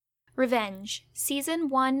Revenge, Season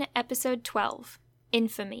 1, Episode 12,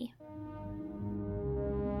 Infamy.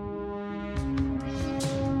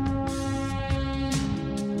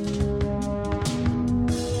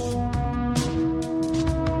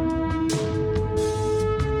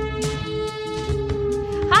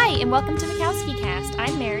 Hi, and welcome to Mikowski Cast.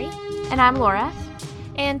 I'm Mary. And I'm Laura.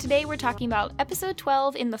 And today we're talking about Episode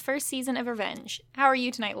 12 in the first season of Revenge. How are you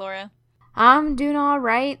tonight, Laura? I'm doing all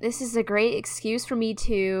right. This is a great excuse for me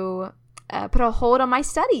to put a hold on my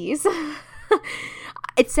studies.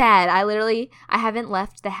 It's sad. I haven't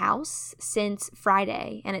left the house since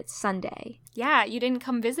Friday, and it's Sunday. Yeah, you didn't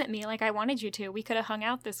come visit me like I wanted you to. We could have hung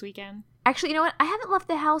out this weekend. Actually, you know what? I haven't left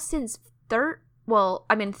the house since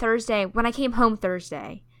Thursday. When I came home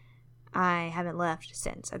Thursday, I haven't left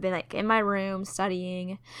since. I've been in my room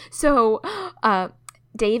studying. So,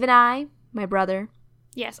 Dave and I, my brother.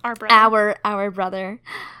 Yes, our brother. Our brother.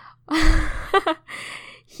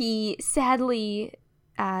 He sadly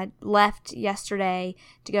left yesterday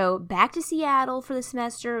to go back to Seattle for the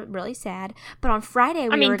semester. Really sad. But on Friday,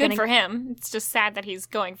 good for him. It's just sad that he's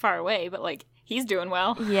going far away, but he's doing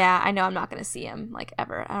well. Yeah, I know. I'm not going to see him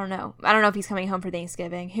ever. I don't know. I don't know if he's coming home for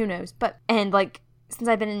Thanksgiving. Who knows? Since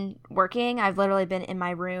I've been working, I've literally been in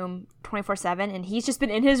my room 24/7, and he's just been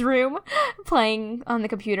in his room playing on the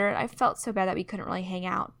computer. I felt so bad that we couldn't really hang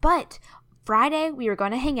out. But Friday, we were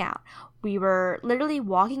going to hang out. We were literally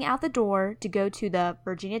walking out the door to go to the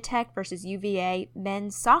Virginia Tech versus UVA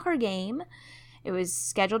men's soccer game. It was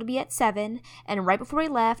scheduled to be at 7, and right before we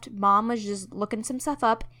left, Mom was just looking some stuff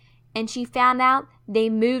up, and she found out they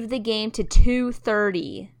moved the game to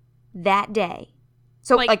 2:30 that day.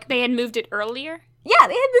 So, they had moved it earlier? Yeah,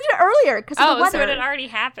 they had moved it earlier because of the weather. So it had already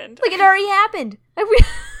happened. It already happened.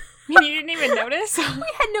 You didn't even notice? We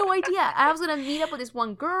had no idea. I was going to meet up with this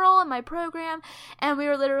one girl in my program, and we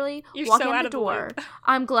were literally walking out the door.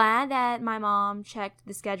 I'm glad that my mom checked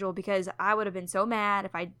the schedule because I would have been so mad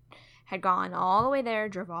if I had gone all the way there,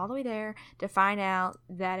 drove all the way there to find out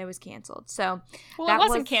that it was canceled. So, it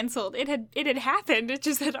wasn't canceled. It had happened. It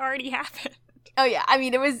just had already happened. Oh yeah, I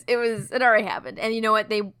mean it already happened, and you know what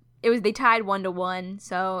they tied 1-1,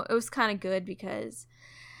 so it was kind of good because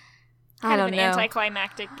I don't know, an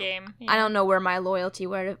anticlimactic game. Yeah. I don't know where my loyalty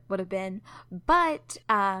would have been, but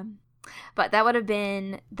that would have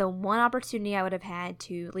been the one opportunity I would have had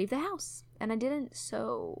to leave the house, and I didn't.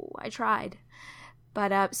 So I tried,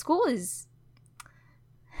 but school it's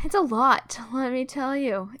a lot. Let me tell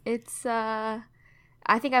you, it's I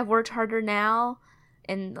think I've worked harder now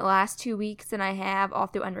in the last 2 weeks than I have all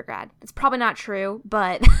through undergrad. It's probably not true,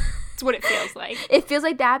 but it's what it feels like. It feels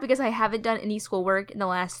like that because I haven't done any schoolwork in the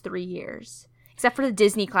last 3 years, except for the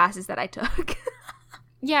Disney classes that I took.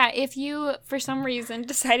 Yeah, if you, for some reason,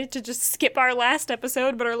 decided to just skip our last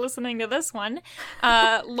episode but are listening to this one,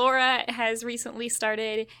 Laura has recently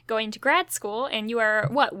started going to grad school, and you are,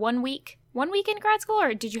 1 week? 1 week in grad school,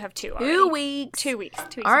 or did you have 2 already? 2 weeks. 2 weeks.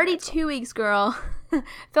 2 weeks. Already 2 weeks, girl.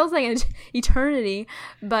 Feels like an eternity.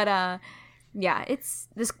 But, yeah, it's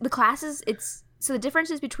the classes, so the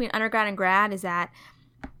differences between undergrad and grad is that,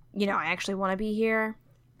 I actually want to be here,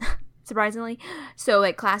 surprisingly. So,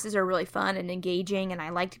 classes are really fun and engaging, and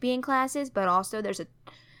I like to be in classes, but also there's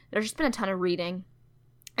just been a ton of reading.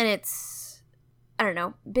 And it's, I don't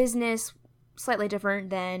know, business, slightly different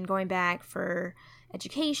than going back for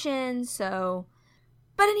education, so...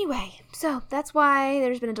 But anyway, so that's why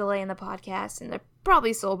there's been a delay in the podcast, and there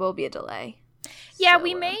probably still will be a delay. Yeah, so,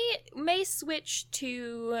 we may switch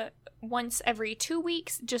to once every 2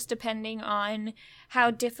 weeks, just depending on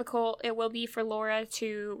how difficult it will be for Laura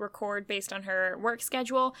to record based on her work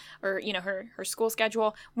schedule or, her school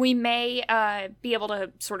schedule. We may be able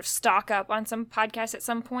to sort of stock up on some podcasts at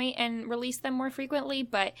some point and release them more frequently,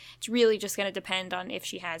 but it's really just going to depend on if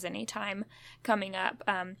she has any time coming up.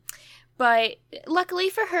 But luckily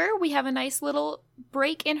for her, we have a nice little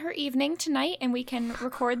break in her evening tonight, and we can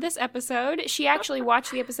record this episode. She actually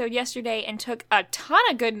watched the episode yesterday and took a ton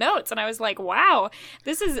of good notes, and I was like, wow,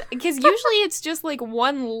 this is, because usually it's just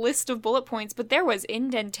one list of bullet points, but there was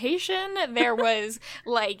indentation, there was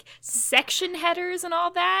section headers and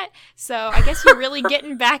all that, so I guess you're really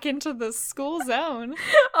getting back into the school zone.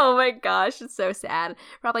 Oh my gosh, it's so sad.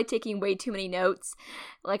 Probably taking way too many notes,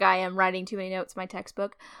 I am writing too many notes in my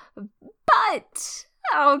textbook, but,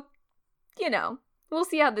 we'll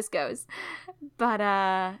see how this goes. But,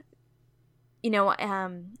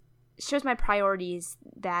 shows my priorities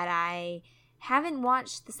that I haven't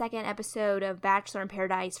watched the second episode of Bachelor in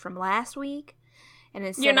Paradise from last week, and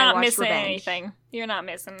instead You're not I watched missing Revenge. anything. You're not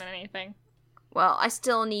missing anything. Well, I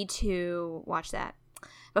still need to watch that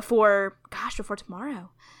before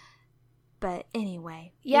tomorrow. But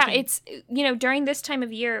anyway. Yeah, it's, during this time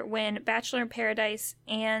of year when Bachelor in Paradise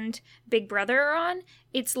and Big Brother are on,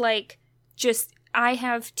 it's like just, I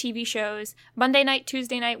have TV shows Monday night,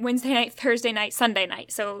 Tuesday night, Wednesday night, Thursday night, Sunday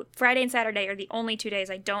night. So Friday and Saturday are the only 2 days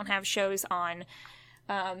I don't have shows on.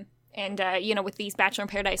 With these Bachelor in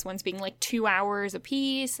Paradise ones being like 2 hours a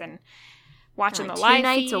piece and watching the live 2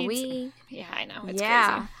 nights feeds. a week. Yeah, I know. It's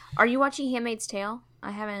crazy. Are you watching Handmaid's Tale? I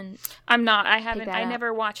haven't. I'm not. I haven't. I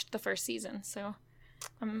never watched the first season, so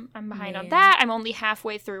I'm behind on that. I'm only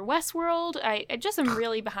halfway through Westworld. I just am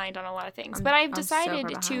really behind on a lot of things. But I have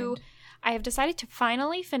decided to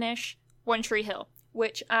finally finish One Tree Hill,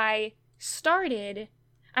 which I started.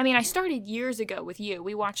 I started years ago with you.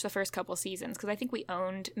 We watched the first couple seasons because I think we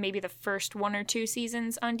owned maybe the first 1 or 2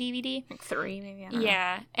 seasons on DVD. Like 3, maybe.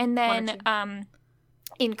 Yeah, and then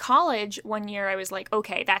in college, one year I was like,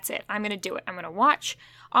 okay, that's it. I'm going to do it. I'm going to watch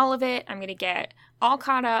all of it. I'm going to get all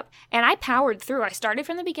caught up. And I powered through. I started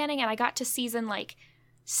from the beginning and I got to season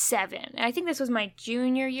 7. And I think this was my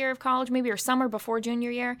junior year of college, maybe, or summer before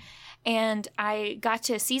junior year. And I got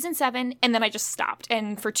to season 7 and then I just stopped.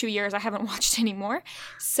 And for 2 years, I haven't watched anymore.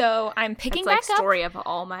 So I'm picking back up. Story of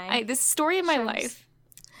all my this story of my shows. Life.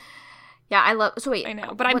 Yeah, I love. So wait, I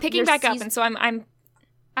know, but I'm picking back up, and so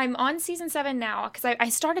I'm on season 7 now because I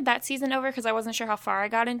started that season over because I wasn't sure how far I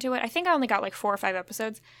got into it. I think I only got 4 or 5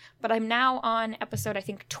 episodes, but I'm now on episode, I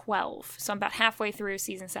think, 12. So I'm about halfway through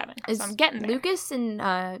season 7. So I'm getting there. Lucas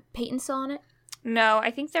and Peyton still on it? No, I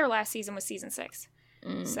think their last season was season 6.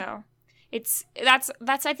 So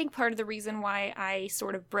that's I think part of the reason why I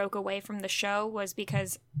sort of broke away from the show was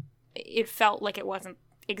because it felt like it wasn't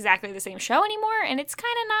exactly the same show anymore, and it's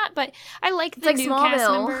kind of not, but I like the new cast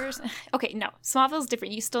members. Okay, no, Smallville's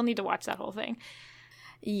different. You still need to watch that whole thing.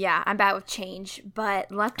 Yeah, I'm bad with change, but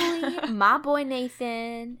luckily my boy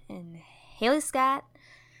Nathan and Haley Scott,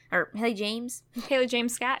 or Haley James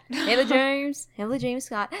Scott,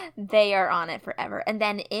 they are on it forever. And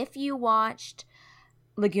then if you watched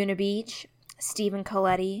Laguna Beach, Stephen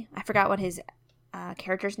Coletti, I forgot what his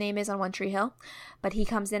character's name is on One Tree Hill, but he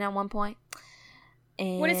comes in at one point.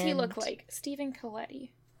 And what does he look like? Stephen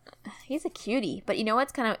Coletti. He's a cutie, but you know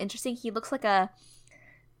what's kind of interesting? He looks like I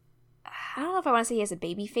don't know if I want to say he has a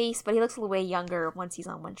baby face, but he looks way younger once he's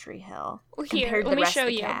on One Tree Hill. Well, here, let me show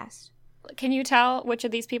you. Cast. Can you tell which of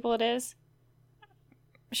these people it is?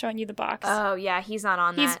 I'm showing you the box. Oh, yeah, he's not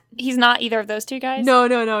on that. He's not either of those two guys? No,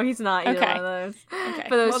 he's not either one of those. Okay.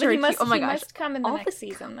 But those he must come in the next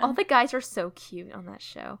season, then. All the guys are so cute on that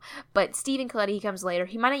show. But Stephen Coletti, he comes later.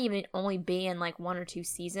 He might not even only be in 1 or 2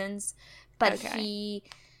 seasons. But I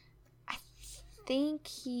think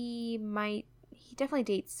he definitely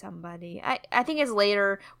dates somebody. I think it's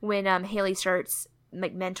later when Haley starts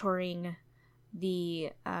mentoring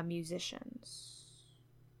the musicians.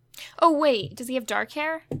 Oh, wait. Does he have dark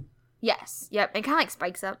hair? Yes. Yep. And kind of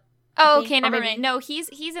spikes up. Oh, okay. Never mind. No, he's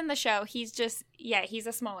in the show. He's just, he's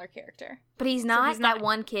a smaller character. But he's not that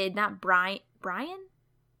one kid, not Brian? Brian?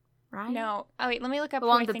 No. Oh, wait. Let me look up who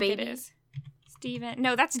I think it is. Steven.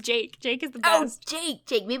 No, that's Jake. Jake is the best. Oh,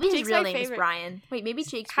 Jake. Maybe his real name is Brian. Wait, maybe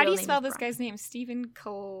Jake's real name is Brian. How do you spell this guy's name? Stephen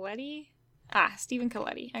Coletti? Stephen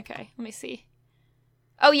Coletti. Okay. Let me see.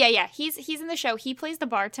 Oh, yeah. He's in the show. He plays the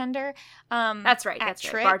bartender. That's right.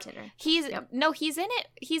 Bartender. He's in it.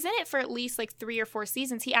 He's in it for at least 3 or 4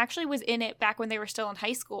 seasons. He actually was in it back when they were still in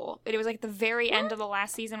high school. But it was the very end of the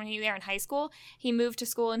last season when he was there in high school. He moved to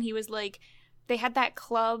school and he was they had that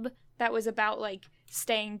club that was about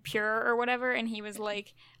staying pure or whatever. And he was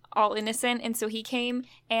all innocent. And so he came,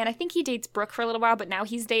 and I think he dates Brooke for a little while, but now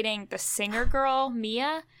he's dating the singer girl,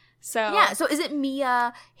 Mia. So yeah. So is it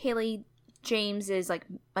Mia, Haley James is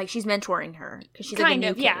she's mentoring her because she's kind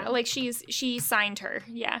of, yeah, she signed her,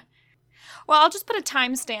 yeah. Well, I'll just put a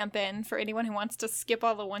timestamp in for anyone who wants to skip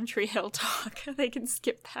all the One Tree Hill talk. They can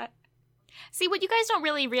skip that. See, what you guys don't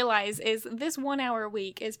really realize is this 1 hour a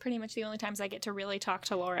week is pretty much the only times I get to really talk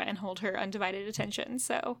to Laura and hold her undivided attention.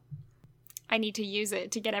 So I need to use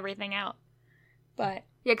it to get everything out. But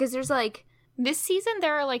yeah, because there's this season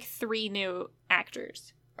there are 3 new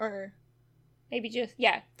actors, or maybe just,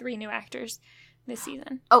 3 new actors this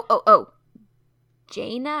season. Oh.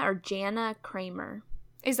 Jana Kramer.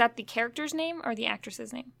 Is that the character's name or the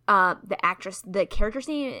actress's name? The character's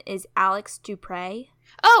name is Alex Dupre.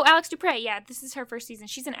 Oh, Alex Dupre. Yeah, this is her first season.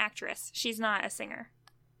 She's an actress. She's not a singer.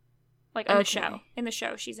 The show. In the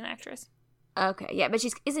show, she's an actress. Okay, yeah, but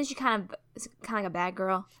isn't she kind of like a bad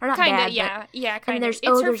girl? Or not kinda, bad, yeah. But, yeah, kind of.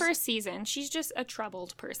 It's her first season. She's just a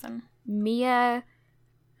troubled person. Mia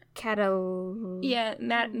Mia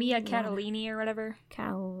Catalini or whatever.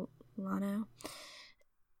 Catalano.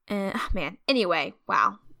 Man. Anyway,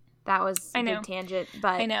 wow. That was a I know. big tangent,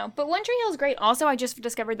 but I know. But One Tree Hill is great. Also, I just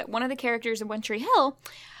discovered that one of the characters in One Tree Hill,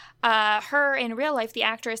 her in real life, the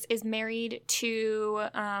actress, is married to,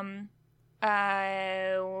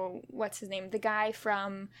 what's his name? The guy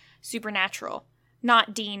from Supernatural.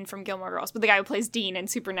 Not Dean from Gilmore Girls, but the guy who plays Dean in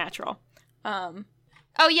Supernatural. Jensen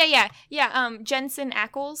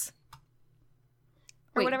Ackles.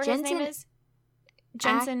 Or whatever his name is.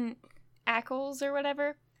 Jensen Ackles or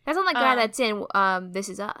whatever. That's not the guy that's in This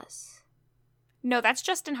Is Us. No, that's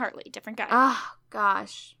Justin Hartley. Different guy. Oh,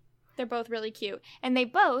 gosh. They're both really cute. And they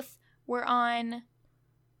both were on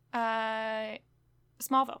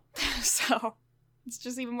Smallville. So it's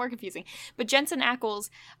just even more confusing. But Jensen Ackles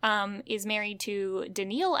is married to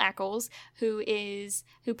Danielle Ackles, who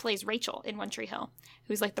plays Rachel in One Tree Hill,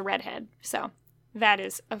 who's like the redhead. So that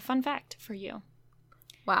is a fun fact for you.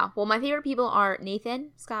 Wow. Well, my favorite people are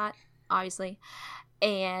Nathan Scott, obviously,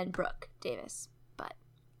 and Brooke Davis. But,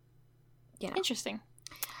 Interesting.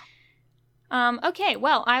 Okay,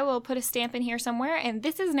 well, I will put a stamp in here somewhere, and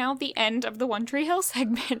this is now the end of the One Tree Hill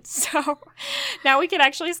segment. So now we can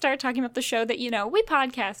actually start talking about the show that, we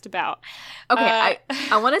podcast about. Okay,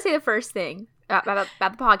 I want to say the first thing about the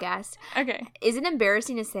podcast. Okay. Is it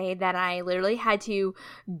embarrassing to say that I literally had to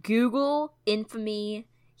Google Infamy,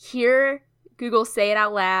 hear Google say it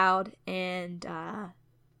out loud, and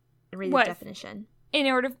read the definition?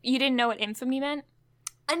 You didn't know what infamy meant?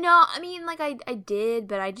 No, I mean, like, I did,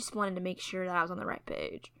 but I just wanted to make sure that I was on the right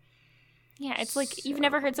page. Yeah, it's like, you've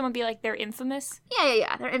never heard someone be like, they're infamous?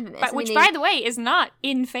 Yeah, they're infamous. But, by the way, is not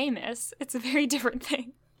infamous. It's a very different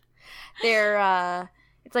thing. They're,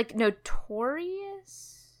 it's like notorious?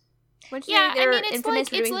 It's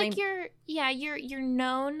like you're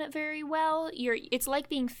known very well. It's like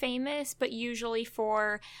being famous, but usually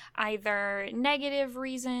for either negative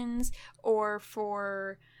reasons or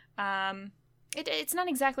for, it's not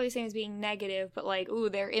exactly the same as being negative, but like, ooh,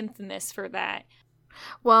 they're infamous for that.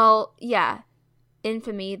 Well, yeah.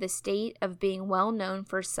 Infamy, the state of being well known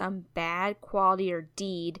for some bad quality or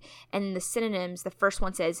deed. And the synonyms, the first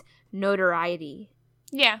one says notoriety.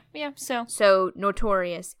 Yeah, so. So,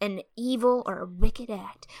 notorious, an evil or a wicked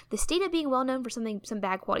act. The state of being well known for some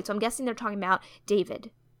bad quality. So I'm guessing they're talking about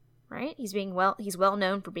David, right? He's well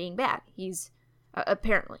known for being bad. He's,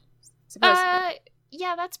 apparently, supposedly.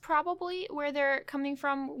 Yeah, that's probably where they're coming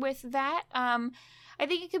from with that. I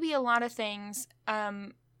think it could be a lot of things.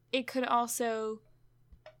 It could also...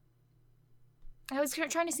 I was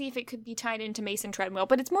trying to see if it could be tied into Mason Treadmill,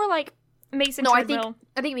 but it's more like Treadmill...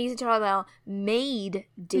 I think Mason Treadmill made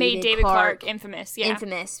David Clark infamous, yeah.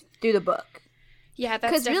 Infamous through the book. Yeah,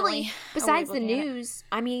 that's definitely... Because really, besides the news,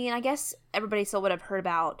 I mean, I guess everybody still would have heard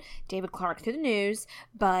about David Clark through the news,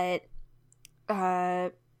 but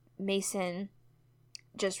Mason...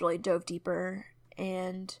 just really dove deeper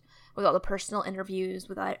and with all the personal interviews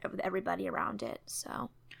with everybody around it. So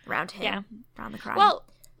around him, around the crime. Well,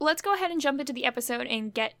 let's go ahead and jump into the episode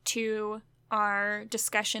and get to our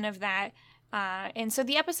discussion of that. And so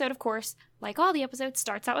the episode, of course, like all the episodes,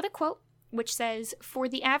 starts out with a quote, which says, "For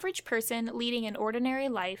the average person leading an ordinary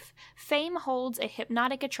life, fame holds a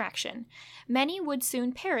hypnotic attraction. Many would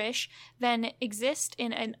soon perish than exist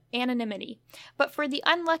in an anonymity. But for the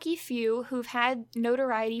unlucky few who've had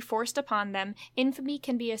notoriety forced upon them, infamy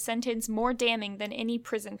can be a sentence more damning than any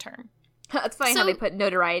prison term." It's funny how they put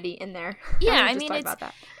notoriety in there. Yeah, I mean,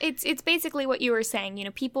 it's basically what you were saying.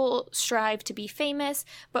 People strive to be famous,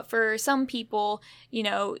 but for some people,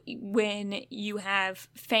 when you have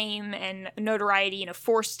fame and notoriety,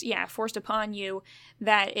 forced upon you,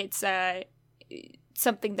 that it's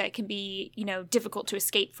something that can be, difficult to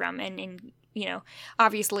escape from. And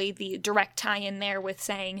obviously the direct tie-in there with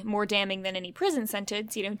saying more damning than any prison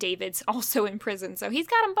sentence, David's also in prison, so he's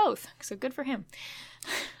got them both. So good for him.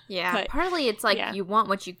 Yeah, but partly it's like you want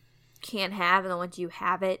what you can't have, and then once you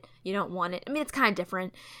have it, you don't want it. I mean, it's kind of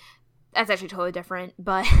different. That's actually totally different,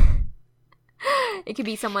 but it could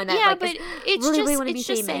be someone that but it's really want to be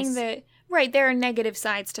famous. Saying that there are negative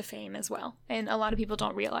sides to fame as well, and a lot of people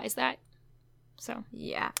don't realize that. So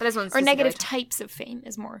yeah, but this one's or negative types of fame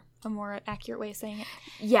is a more accurate way of saying it.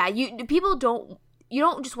 Yeah, you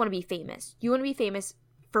don't just want to be famous. You want to be famous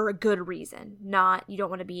for a good reason, not you don't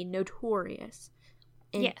want to be notorious.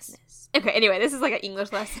 Yes. Okay, anyway, this is like an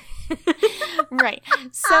English lesson. Right.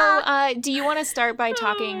 So, do you want to start by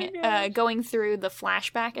talking, going through the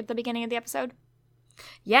flashback at the beginning of the episode?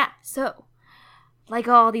 Yeah, so, like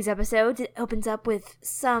all these episodes, it opens up with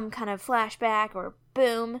some kind of flashback or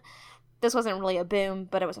boom. This wasn't really a boom,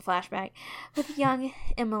 but it was a flashback with young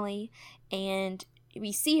Emily, and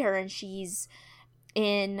we see her, and she's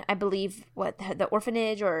in, I believe, the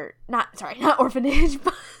orphanage, or not orphanage,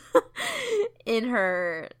 but in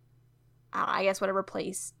her, I don't know, I guess whatever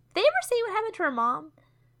place. Did they ever say what happened to her mom?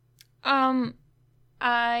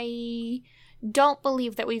 I don't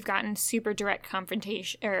believe that we've gotten super direct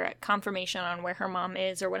confirmation on where her mom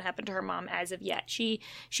is or what happened to her mom as of yet. She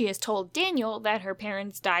has told Daniel that her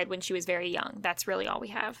parents died when she was very young. That's really all we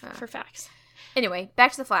have for facts. Anyway,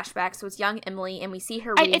 back to the flashback. So it's young Emily, and we see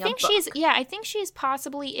her reading a book. I think she's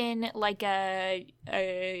possibly in like a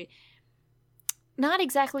not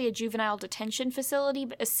exactly a juvenile detention facility,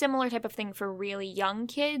 but a similar type of thing for really young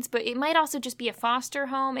kids. But it might also just be a foster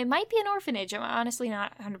home. It might be an orphanage. I'm honestly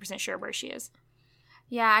not 100% sure where she is.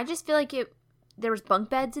 Yeah, I just feel like there was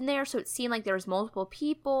bunk beds in there, so it seemed like there was multiple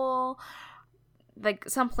people. Like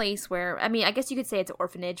some place where, I mean, I guess you could say it's an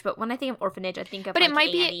orphanage, but when I think of orphanage, I think of but like it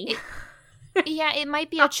might Annie. Yeah, it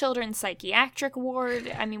might be a children's psychiatric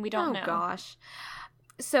ward. I mean, we don't know. Oh, gosh.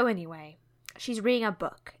 So anyway, she's reading a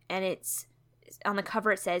book, and it's on the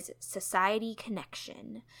cover. It says Society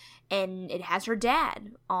Connection, and it has her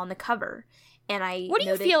dad on the cover. And what do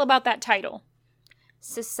you feel about that title?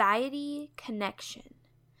 Society Connection.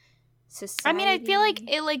 I mean, I feel like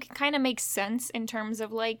it kind of makes sense in terms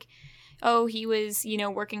of oh, he was,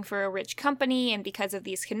 working for a rich company, and because of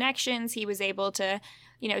these connections, he was able to,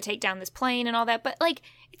 take down this plane and all that. But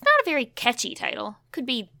it's not a very catchy title. Could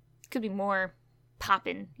be more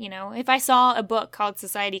poppin', If I saw a book called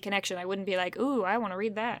Society Connection, I wouldn't be like, ooh, I want to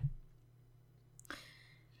read that.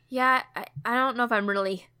 Yeah, I don't know if I'm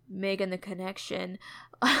really making the connection.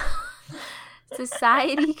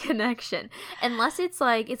 Society Connection. Unless it's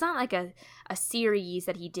not like a series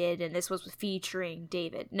that he did and this was featuring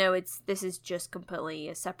David. No, this is just completely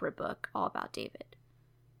a separate book all about David.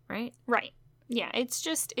 Right? Right. Yeah,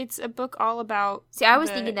 it's a book all about I was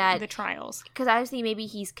thinking that the trials. Because I was thinking maybe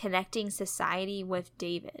he's connecting society with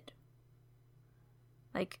David.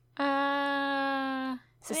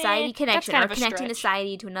 Society Connection, or connecting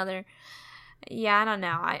society to another. Yeah, I don't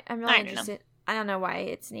know. I'm really interested. I don't know why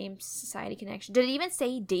it's named Society Connection. Did it even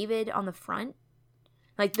say David on the front?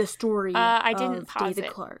 Like the story I didn't of pause David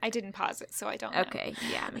it. Clark. I didn't pause it, so I don't know. Okay,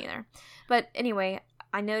 yeah, me either. But anyway,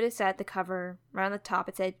 I noticed at the cover, right on the top,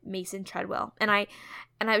 it said Mason Treadmill. And I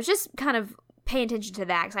was just kind of paying attention to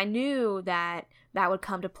that because I knew that would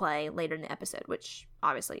come to play later in the episode, which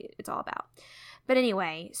obviously it's all about. But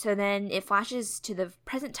anyway, so then it flashes to the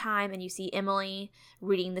present time and you see Emily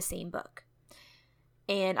reading the same book.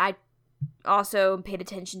 And I also paid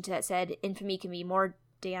attention to that said, infamy can be more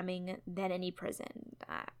damning than any prison.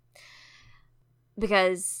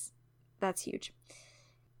 Because that's huge.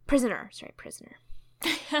 Prisoner.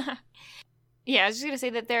 Yeah, I was just going to say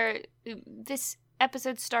that this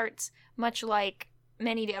episode starts much like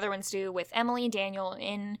many of the other ones do, with Emily and Daniel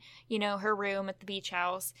in, her room at the beach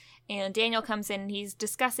house. And Daniel comes in and he's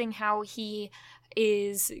discussing how he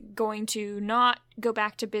is going to not go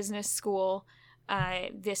back to business school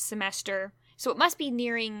this semester. So it must be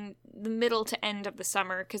nearing the middle to end of the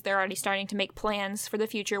summer because they're already starting to make plans for the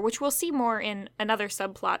future, which we'll see more in another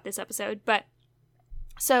subplot this episode. But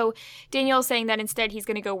so Daniel's saying that instead he's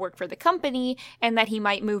going to go work for the company and that he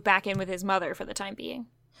might move back in with his mother for the time being.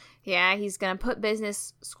 Yeah, he's going to put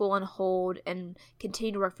business school on hold and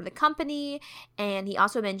continue to work for the company. And he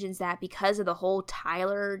also mentions that because of the whole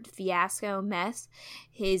Tyler fiasco mess,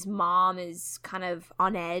 his mom is kind of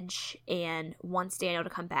on edge and wants Daniel to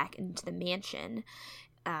come back into the mansion.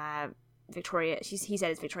 Victoria, he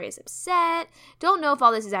says Victoria's upset. Don't know if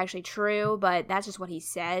all this is actually true, but that's just what he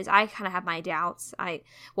says. I kind of have my doubts.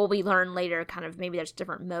 We learn later kind of maybe there's a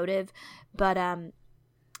different motive. But,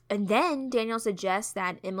 and then Daniel suggests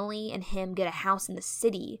that Emily and him get a house in the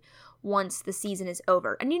city once the season is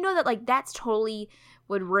over. And you know that, that's totally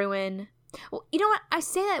would ruin... Well, you know what? I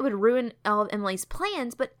say that it would ruin all of Emily's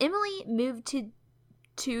plans, but Emily moved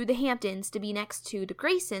to the Hamptons to be next to the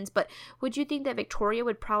Graysons, but would you think that Victoria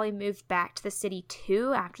would probably move back to the city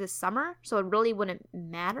too after the summer? So it really wouldn't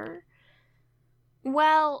matter?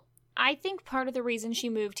 Well, I think part of the reason she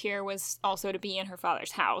moved here was also to be in her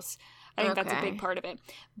father's house. I think that's a big part of it.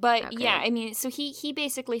 But yeah, I mean, so he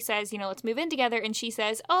basically says, let's move in together. And she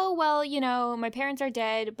says, oh, well, my parents are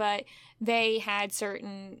dead, but they had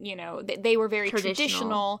certain, they were very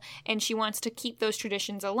traditional. And she wants to keep those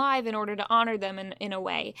traditions alive in order to honor them in a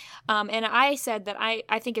way. And I said that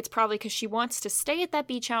I think it's probably because she wants to stay at that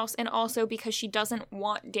beach house and also because she doesn't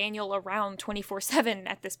want Daniel around 24/7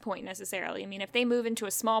 at this point necessarily. I mean, if they move into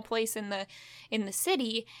a small place in the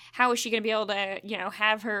city, how is she going to be able to,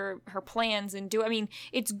 have her plans and do? I mean,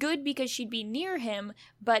 it's good because she'd be near him,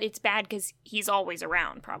 but it's bad because he's always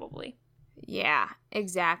around probably. Yeah,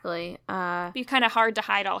 exactly. It'd be kind of hard to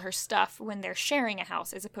hide all her stuff when they're sharing a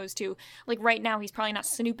house, as opposed to, like, right now he's probably not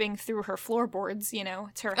snooping through her floorboards, you know?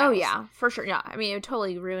 It's her house. Oh, yeah, for sure. Yeah, I mean, it would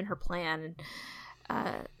totally ruin her plan.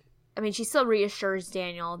 And, I mean, she still reassures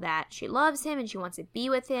Daniel that she loves him and she wants to be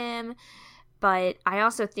with him. But I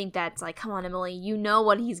also think that's like, come on, Emily, you know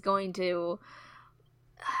what he's going to...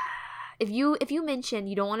 If you mention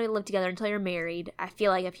you don't want to live together until you're married, I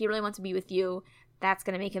feel like if he really wants to be with you, that's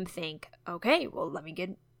going to make him think, okay, well, let me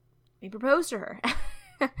propose to her.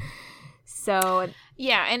 So...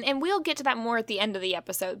 Yeah, and we'll get to that more at the end of the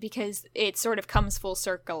episode, because it sort of comes full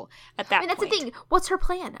circle at that point. That's the thing. What's her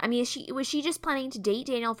plan? I mean, was she just planning to date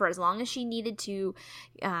Daniel for as long as she needed to,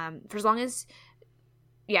 for as long as,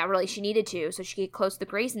 yeah, really, she needed to, so she could get close to the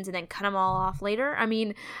Graysons and then cut them all off later? I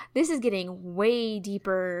mean, this is getting way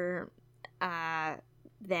deeper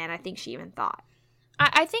than I think she even thought.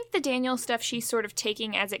 I think the Daniel stuff she's sort of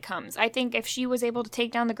taking as it comes. I think if she was able to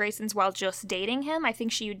take down the Graysons while just dating him, I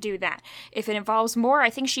think she would do that. If it involves more, I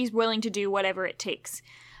think she's willing to do whatever it takes.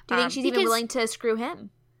 Do you think she's even willing to screw him?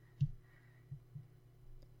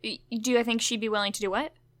 Do I think she'd be willing to do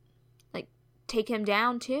what? Like, take him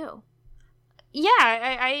down, too. Yeah,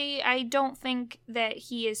 I don't think that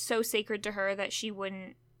he is so sacred to her that she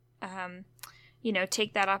wouldn't...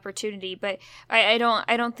 take that opportunity, but I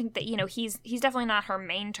don't think that, he's definitely not her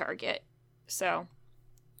main target. So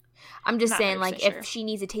I'm just saying, like, if she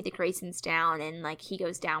needs to take the Graysons down and, like, he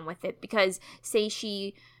goes down with it, because say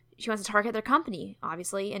she wants to target their company,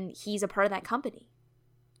 obviously, and he's a part of that company.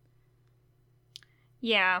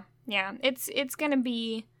 Yeah. It's gonna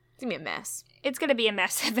be a mess. It's going to be a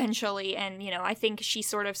mess eventually, and, I think she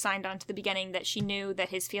sort of signed on to the beginning that she knew that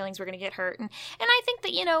his feelings were going to get hurt, and I think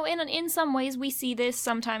that, in some ways we see this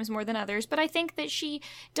sometimes more than others, but I think that she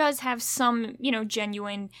does have some,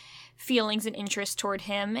 genuine feelings and interest toward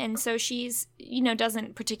him, and so she's,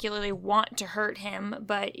 doesn't particularly want to hurt him,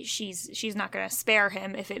 but she's not going to spare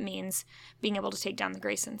him if it means being able to take down the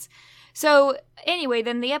Graysons. So, anyway,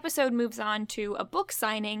 then the episode moves on to a book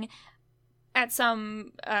signing at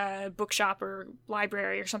some bookshop or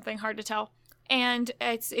library or something, hard to tell. And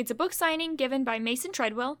it's a book signing given by Mason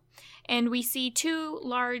Treadmill, and we see two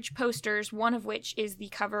large posters, one of which is the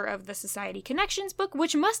cover of the Society Connections book,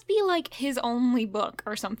 which must be like his only book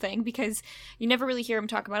or something, because you never really hear him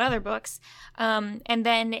talk about other books. And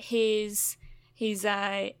then his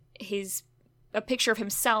a picture of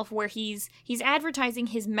himself where he's advertising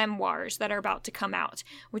his memoirs that are about to come out,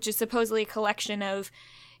 which is supposedly a collection of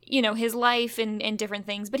his life and different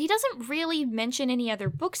things, but he doesn't really mention any other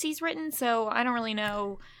books he's written, so I don't really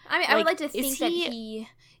know. I mean, I would like to think that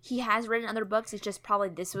he has written other books. It's just probably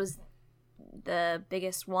this was the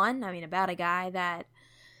biggest one. I mean, about a guy that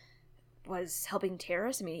was helping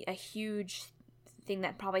terrorists. I mean, a huge thing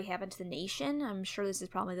that probably happened to the nation. I'm sure this is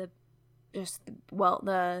probably the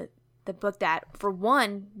book that, for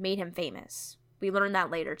one, made him famous. We learned that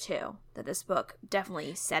later too, that this book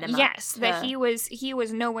definitely set him up. Yes, that he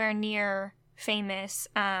was nowhere near famous,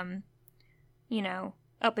 up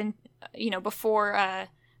in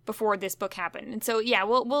before this book happened. And so yeah,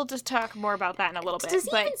 we'll just talk more about that in a little bit. Does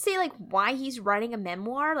he even say like why he's writing a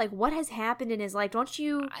memoir? Like what has happened in his life? Don't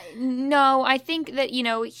you? No, I think that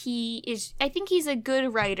I think he's a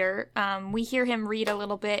good writer. We hear him read a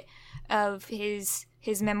little bit of his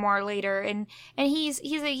memoir later, and he's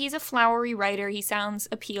a flowery writer. He sounds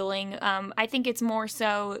appealing. I think it's more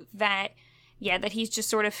so that he just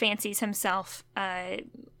sort of fancies himself a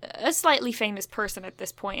slightly famous person at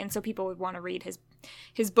this point, and so people would want to read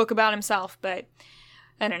his book about himself, but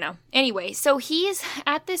I don't know. Anyway, so he's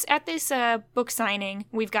at this book signing.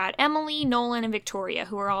 We've got Emily, Nolan, and Victoria,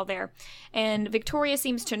 who are all there. And Victoria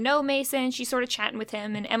seems to know Mason. She's sort of chatting with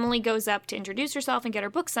him, and Emily goes up to introduce herself and get her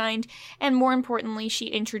book signed. And more importantly, she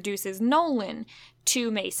introduces Nolan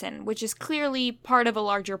to Mason, which is clearly part of a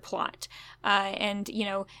larger plot. And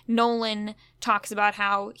Nolan talks about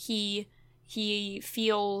how he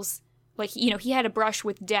feels like, he had a brush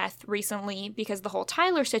with death recently because of the whole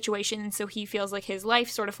Tyler situation, and so he feels like his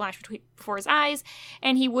life sort of flashed before his eyes,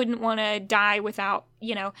 and he wouldn't want to die without,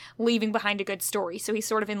 leaving behind a good story. So he's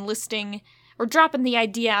sort of enlisting or dropping the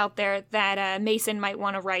idea out there that Mason might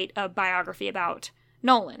want to write a biography about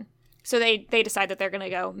Nolan. So they decide that they're going to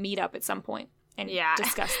go meet up at some point and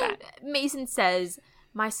discuss that. Mason says,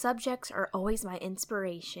 "My subjects are always my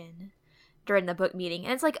inspiration," during the book meeting.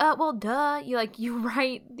 And it's like, well, duh. You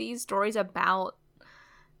write these stories about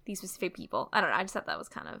these specific people. I don't know. I just thought that was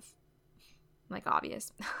kind of,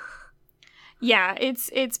 obvious. Yeah,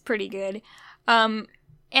 it's pretty good.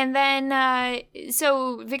 And then,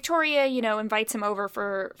 so Victoria, invites him over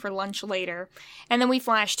for lunch later. And then we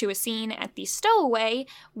flash to a scene at the Stowaway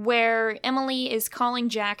where Emily is calling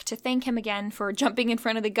Jack to thank him again for jumping in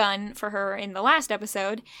front of the gun for her in the last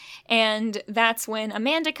episode. And that's when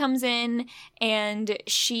Amanda comes in and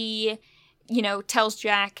she, tells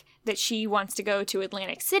Jack that she wants to go to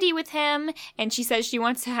Atlantic City with him. And she says she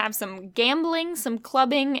wants to have some gambling, some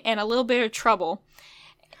clubbing, and a little bit of trouble.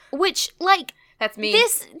 Which, that's me.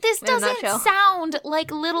 This doesn't sound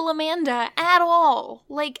like little Amanda at all.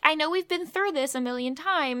 I know we've been through this a million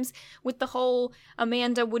times with the whole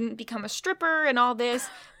Amanda wouldn't become a stripper and all this,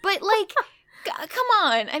 but come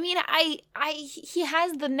on. I mean, he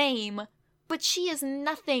has the name, but she is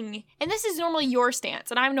nothing. And this is normally your stance,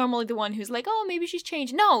 and I'm normally the one who's like, oh, maybe she's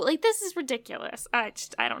changed. No, this is ridiculous. I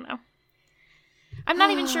don't know. I'm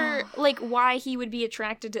not even sure, why he would be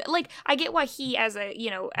attracted to... I get why he, as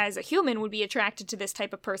a human, would be attracted to this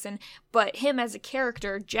type of person, but him as a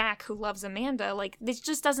character, Jack, who loves Amanda, this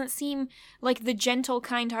just doesn't seem like the gentle,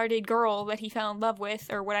 kind-hearted girl that he fell in love with,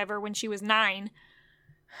 or whatever, when she was 9.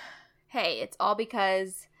 Hey, it's all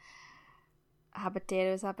because... hot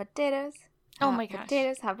potatoes, hot potatoes. Oh my gosh.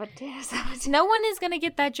 Hot potatoes. No one is going to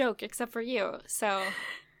get that joke except for you, so...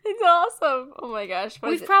 It's awesome. Oh my gosh.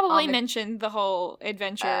 We've probably mentioned the whole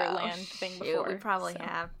Adventureland thing before. We probably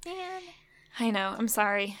have. Man. I know. I'm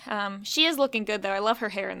sorry. She is looking good, though. I love her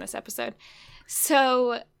hair in this episode.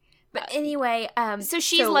 So... But anyway... So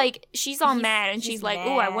she's all mad, and she's like,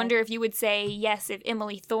 ooh, I wonder if you would say yes if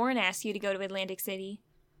Emily Thorne asked you to go to Atlantic City.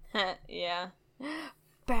 Yeah.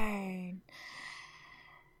 Burn.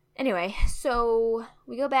 Anyway, so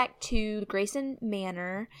we go back to Grayson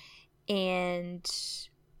Manor, and...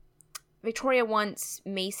 Victoria wants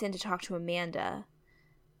Mason to talk to Amanda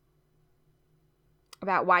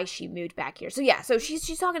about why she moved back here. So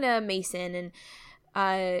she's talking to Mason, and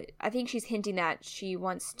I think she's hinting that she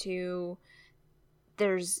wants to...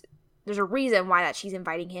 There's a reason why that she's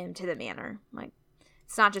inviting him to the manor.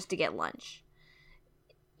 It's not just to get lunch.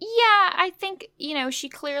 Yeah, I think, she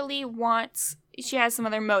clearly wants... She has some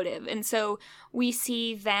other motive, and so we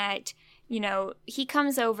see that... he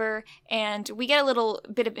comes over and we get a little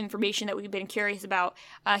bit of information that we've been curious about.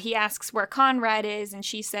 He asks where Conrad is, and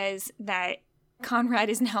she says that Conrad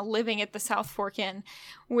is now living at the South Fork Inn,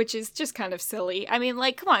 which is just kind of silly. I mean,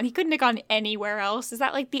 come on, he couldn't have gone anywhere else. Is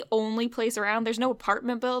that, the only place around? There's no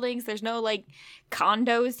apartment buildings. There's no,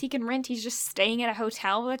 condos he can rent. He's just staying at a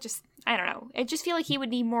hotel. That just, I don't know. I just feel like he would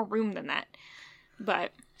need more room than that.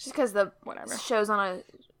 But... Just because the show's on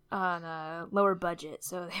a lower budget,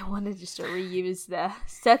 so they wanted just to reuse the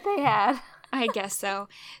set they had. I guess so.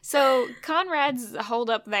 So Conrad's holed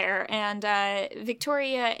up there, and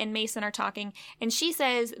Victoria and Mason are talking, and she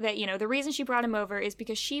says that, the reason she brought him over is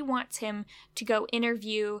because she wants him to go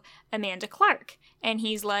interview Amanda Clark. And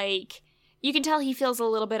he's like, you can tell he feels a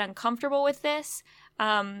little bit uncomfortable with this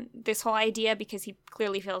whole idea, because he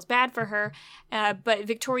clearly feels bad for her. But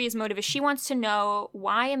Victoria's motive is she wants to know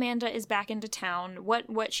why Amanda is back into town,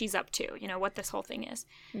 what she's up to, what this whole thing is.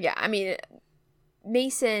 Yeah, I mean,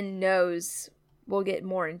 Mason knows, we'll get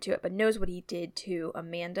more into it, but knows what he did to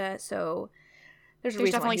Amanda, so there's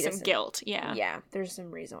definitely some guilt, yeah. Yeah, there's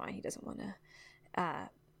some reason why he doesn't want to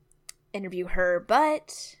interview her,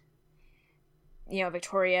 but,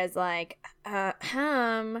 Victoria's like,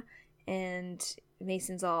 and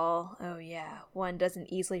Mason's all, oh yeah, one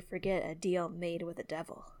doesn't easily forget a deal made with the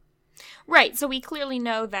devil. Right, so we clearly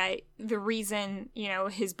know that the reason,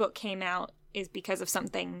 his book came out is because of some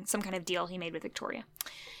kind of deal he made with Victoria.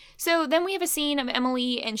 So then we have a scene of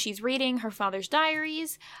Emily, and she's reading her father's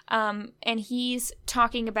diaries, and he's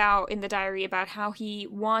talking about, in the diary, about how he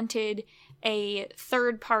wanted a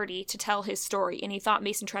third party to tell his story, and he thought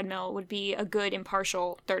Mason Treadmill would be a good,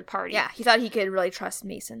 impartial third party. Yeah, he thought he could really trust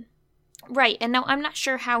Mason. Right, and now I'm not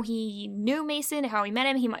sure how he knew Mason, how he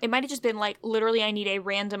met him. It might have just been literally, I need a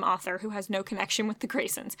random author who has no connection with the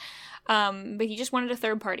Graysons. But he just wanted a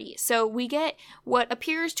third party. So we get what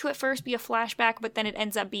appears to at first be a flashback, but then it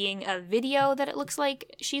ends up being a video that it looks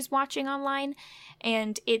like she's watching online.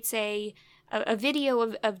 And it's a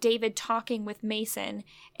video of David talking with Mason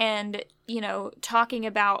and, talking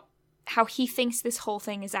about how he thinks this whole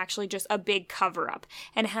thing is actually just a big cover-up,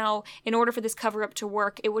 and how in order for this cover-up to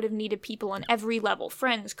work, it would have needed people on every level,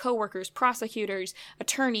 friends, coworkers, prosecutors,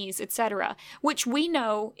 attorneys, etc., which we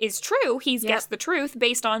know is true. He's guessed the truth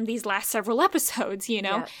based on these last several episodes,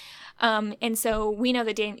 Yep. And so we know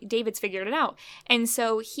that David's figured it out. And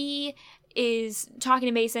so he is talking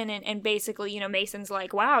to Mason, and basically, Mason's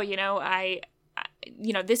like, wow,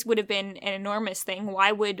 this would have been an enormous thing.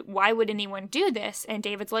 Why would anyone do this? And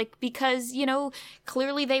David's like, because,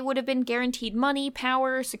 clearly they would have been guaranteed money,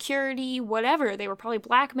 power, security, whatever. They were probably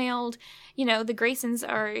blackmailed. The Graysons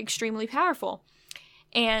are extremely powerful.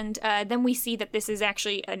 And then we see that this is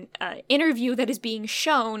actually an interview that is being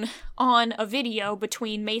shown on a video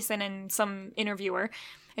between Mason and some interviewer.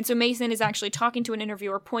 And so Mason is actually talking to an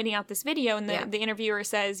interviewer, pointing out this video, and the interviewer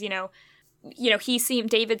says,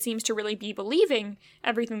 David seems to really be believing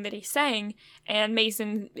everything that he's saying, and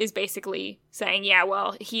Mason is basically saying, yeah,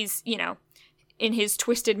 well, he's, in his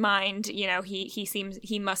twisted mind,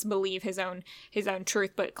 he must believe his own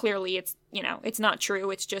truth, but clearly it's not true.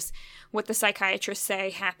 It's just what the psychiatrists say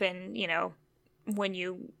happen, when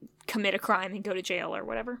you commit a crime and go to jail or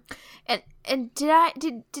whatever. And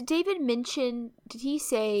did David mention, did he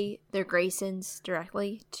say they're Graysons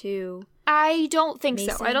directly to I don't think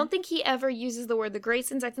Mason? So. I don't think he ever uses the word the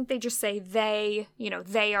Graysons. I think they just say they,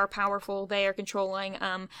 they are powerful, they are controlling,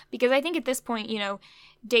 because I think at this point,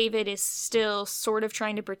 David is still sort of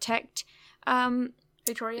trying to protect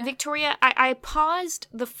Victoria. I paused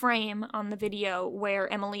the frame on the video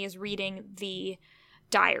where Emily is reading the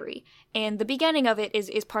diary, and the beginning of it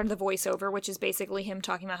is part of the voiceover, which is basically him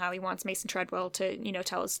talking about how he wants Mason Treadwell to,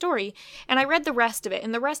 tell his story. And I read the rest of it,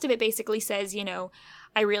 and the rest of it basically says,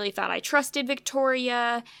 I really thought I trusted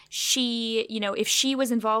Victoria. She, if she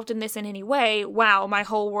was involved in this in any way, wow, my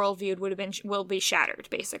whole worldview will be shattered,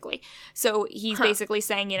 basically. So he's basically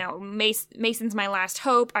saying, Mason's my last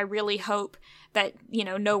hope. I really hope that,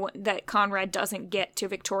 that Conrad doesn't get to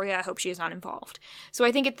Victoria. I hope she is not involved. So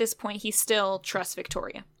I think at this point he still trusts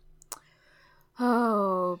Victoria.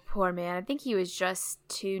 Oh, poor man. I think he was just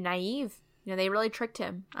too naive. They really tricked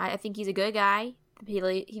him. I think he's a good guy.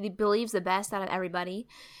 He believes the best out of everybody,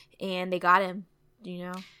 and they got him.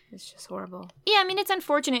 It's just horrible. Yeah, I mean, it's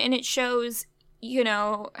unfortunate, and it shows,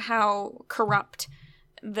 how corrupt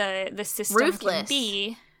the system can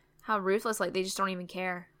be. How ruthless, they just don't even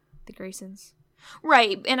care, the Graysons.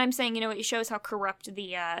 Right, and I'm saying, it shows how corrupt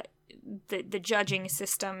the judging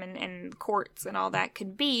system and courts and all that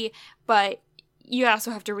could be, but you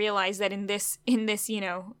also have to realize that in this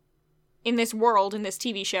world, in this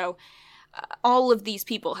TV show, all of these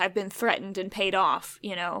people have been threatened and paid off,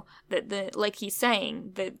 the like he's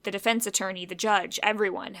saying, the defense attorney, the judge,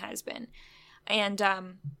 everyone has been. And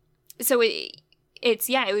so it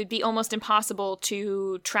would be almost impossible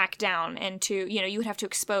to track down and to, you would have to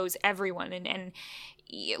expose everyone. And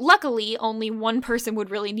luckily, only one person would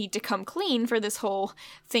really need to come clean for this whole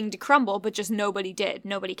thing to crumble, but just nobody did.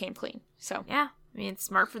 Nobody came clean. So yeah, I mean, it's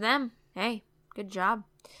smart for them. Hey, good job.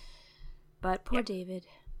 But poor David.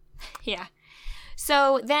 Yeah.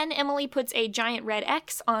 So then Emily puts a giant red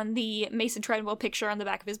X on the Mason Treadwell picture on the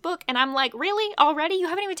back of his book, and I'm like, really? Already? You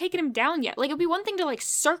haven't even taken him down yet. It'd be one thing to,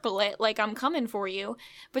 circle it, I'm coming for you,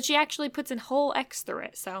 but she actually puts a whole X through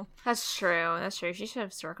it, so. That's true. She should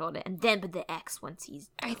have circled it, and then put the X once he's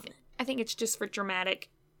done. I think it's just for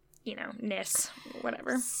dramatic, ness,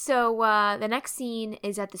 whatever. So, the next scene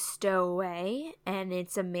is at the stowaway, and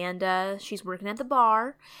it's Amanda. She's working at the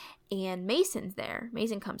bar, and Mason's there.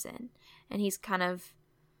 Mason comes in, and he's kind of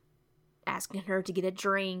asking her to get a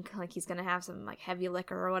drink, he's gonna have some heavy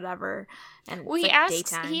liquor or whatever. And well, he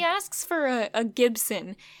asks for a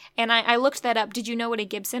Gibson, and I looked that up. Did you know what a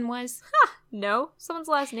Gibson was? No, someone's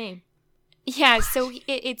last name. Yeah, so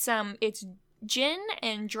it's gin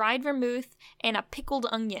and dried vermouth and a pickled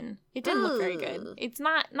onion. It didn't look very good. It's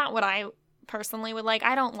not what I personally would like.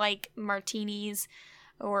 I don't like martinis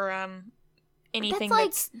or anything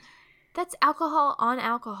that's alcohol on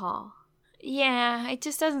alcohol. Yeah, it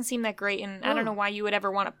just doesn't seem that great, and I don't know why you would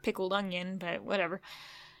ever want a pickled onion, but whatever.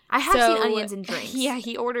 I have seen onions in drinks. Yeah,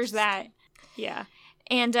 he orders that. Yeah.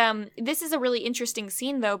 And this is a really interesting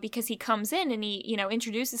scene, though, because he comes in and he,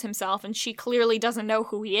 introduces himself, and she clearly doesn't know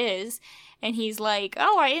who he is. And he's like,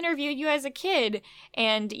 oh, I interviewed you as a kid.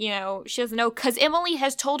 And, she doesn't know, because Emily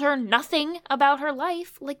has told her nothing about her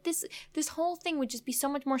life. This whole thing would just be so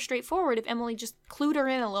much more straightforward if Emily just clued her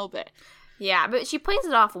in a little bit. Yeah, but she plays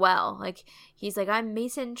it off well. He's like, I'm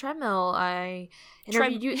Mason Treadmill. I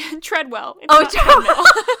interviewed you. Treadwell. It's not Treadmill.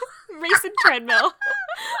 Mason Treadmill.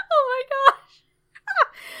 Oh, my gosh.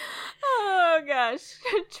 Oh, gosh.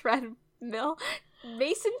 Treadmill.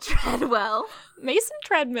 Mason Treadwell. Mason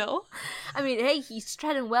Treadmill. I mean, hey, he's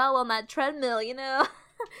treading well on that treadmill,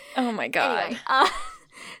 Oh, my God. Anyway,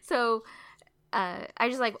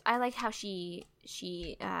 I like how she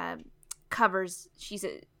covers,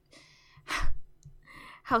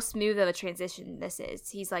 how smooth of a transition this is.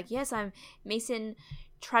 He's like, yes, I'm Mason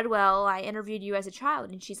Treadwell. I interviewed you as a child.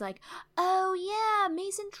 And she's like, oh, yeah,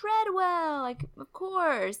 Mason Treadwell. Like, of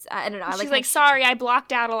course. I don't know. She's like, sorry, I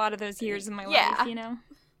blocked out a lot of those years in my life, you know?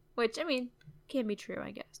 Which, I mean, can be true,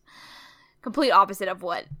 I guess. Complete opposite of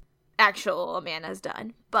what actual Amanda's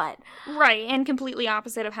done, but right, and completely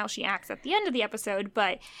opposite of how she acts at the end of the episode,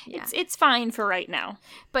 but it's fine for right now.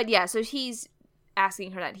 But yeah, so he's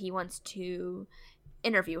asking her that he wants to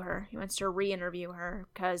interview her. He wants to re-interview her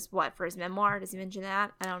because what, for his memoir? Does he mention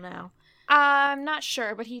that? I don't know. I'm not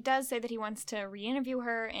sure, but he does say that he wants to re-interview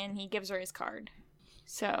her, and he gives her his card.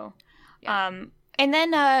 So, and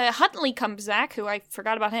then Huntley comes back, who I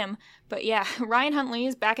forgot about him. But yeah, Ryan Huntley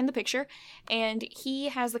is back in the picture, and he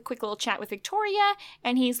has a quick little chat with Victoria,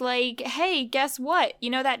 and he's like, hey, guess what? You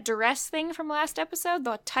know that duress thing from last episode?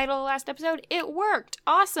 The title of last episode? It worked!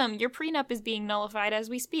 Awesome! Your prenup is being nullified as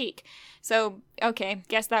we speak. So, okay,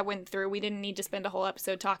 guess that went through. We didn't need to spend a whole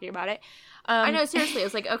episode talking about it. I know, seriously, I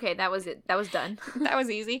was like, okay, that was it. That was done. That was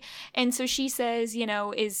easy. And so she says,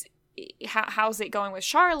 how's it going with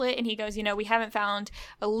Charlotte? And he goes, we haven't found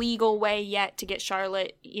a legal way yet to get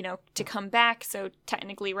Charlotte, to come back. So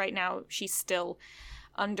technically right now she's still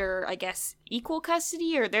under, I guess, equal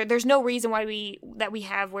custody, or there's no reason why we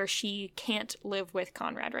have where she can't live with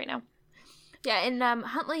Conrad right now. Yeah, and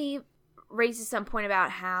Huntley raises some point about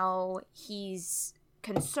how he's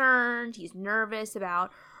concerned, he's nervous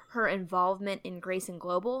about her involvement in Grayson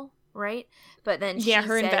Global. Right? But then she her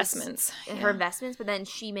says, investments. Her investments, but then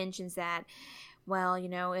she mentions that, well,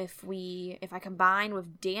 if I combine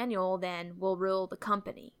with Daniel, then we'll rule the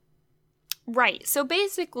company. Right. So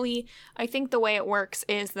basically, I think the way it works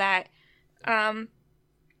is that I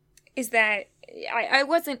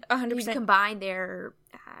wasn't 100%. You combine their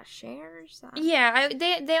shares. Yeah,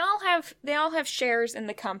 they all have shares in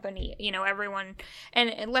the company. Everyone,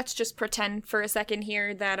 and let's just pretend for a second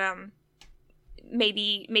here that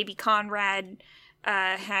maybe Conrad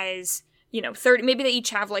has 30, maybe they each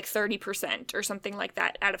have like 30% or something like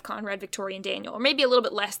that out of Conrad, Victoria, and Daniel, or maybe a little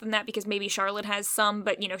bit less than that because maybe Charlotte has some,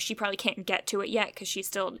 but she probably can't get to it yet because she's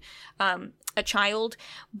still a child.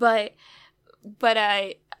 But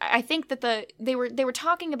I think that they were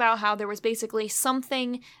talking about how there was basically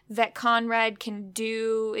something that Conrad can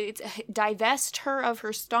do. It's divest her of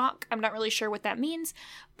her stock. I'm not really sure what that means,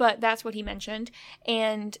 but that's what he mentioned.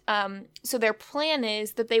 And so their plan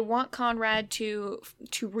is that they want Conrad to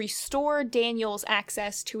restore Daniel's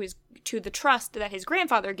access to the trust that his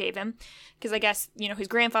grandfather gave him, because I guess his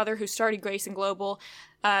grandfather, who started Grayson Global,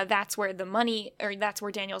 that's where the money, or that's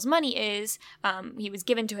where Daniel's money is. He was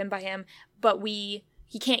given to him by him, but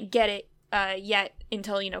he can't get it yet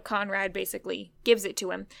until, Conrad basically gives it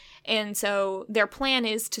to him. And so their plan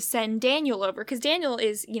is to send Daniel over, because Daniel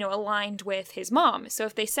is, aligned with his mom. So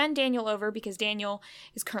if they send Daniel over, because Daniel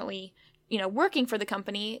is currently, working for the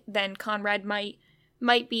company, then Conrad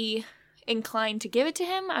might be inclined to give it to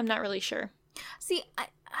him. I'm not really sure. See,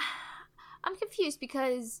 I'm confused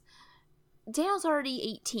because Daniel's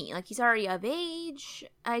already 18. Like, he's already of age.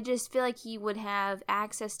 I just feel like he would have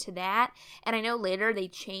access to that. And I know later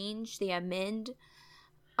they amend.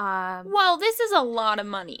 Well, this is a lot of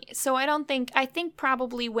money. So I think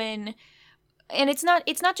probably when, and it's not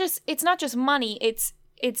just money, it's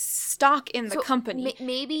stock in the company.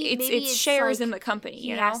 Maybe it's shares in the company. He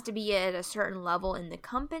has to be at a certain level in the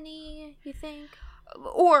company, you think?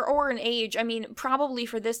 Or an age. I mean, probably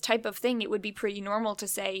for this type of thing, it would be pretty normal to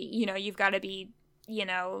say, you've got to be,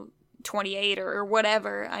 28 or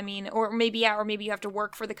whatever. I mean, or maybe you have to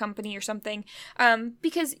work for the company or something.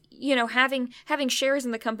 Because, having shares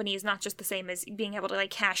in the company is not just the same as being able to, like,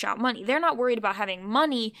 cash out money. They're not worried about having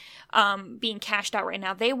money being cashed out right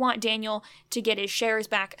now. They want Daniel to get his shares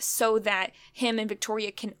back so that him and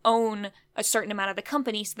Victoria can own a certain amount of the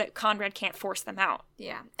company so that Conrad can't force them out.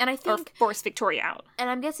 Yeah. And I think... Or force Victoria out. And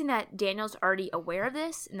I'm guessing that Daniel's already aware of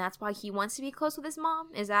this, and that's why he wants to be close with his mom?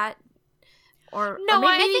 Is that... No,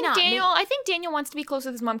 I think Daniel wants to be close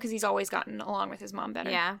with his mom because he's always gotten along with his mom better.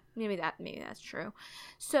 Yeah, maybe that's true.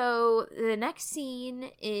 So the next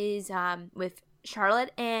scene is with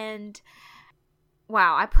Charlotte and...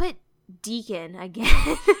 Wow, I put Decan again.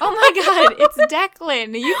 Oh my god, it's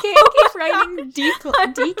Declan. You can't keep writing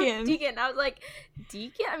Decan. Decan. I was like,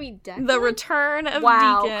 Decan? I mean, Declan? The return of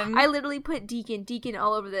wow. Decan. I literally put Decan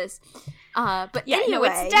all over this. But yeah, anyway. No,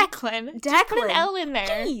 it's Declan. Just put an L in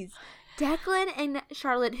there. Jeez. Declan and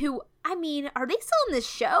Charlotte, who, I mean, are they still in this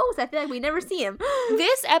show? I feel like we never see him.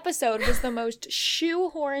 This episode was the most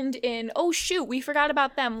shoehorned in, oh shoot, we forgot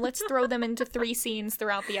about them. Let's throw them into 3 scenes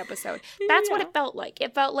throughout the episode. That's what it felt like.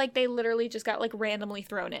 It felt like they literally just got like randomly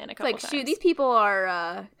thrown in a couple times. Shoot, these people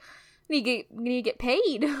are, need to get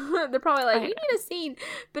paid. They're probably like, we need a scene.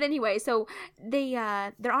 But anyway, so they're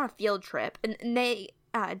on a field trip, and they...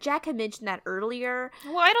 Jack had mentioned that earlier.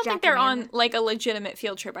 Well, I don't think they're on, like, a legitimate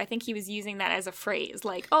field trip. I think he was using that as a phrase.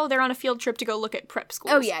 Like, oh, they're on a field trip to go look at prep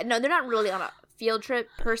schools. Oh, yeah. No, they're not really on a field trip,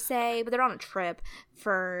 per se, but they're on a trip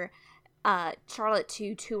for Charlotte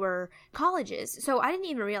to tour colleges. So I didn't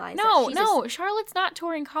even realize No, Charlotte's not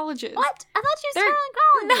touring colleges. What? I thought she was touring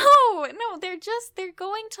colleges. No, they're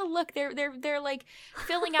going to look. They're like,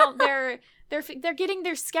 filling out their... They're getting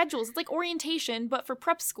their schedules. It's like orientation, but for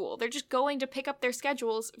prep school. They're just going to pick up their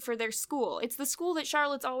schedules for their school. It's the school that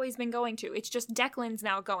Charlotte's always been going to. It's just Declan's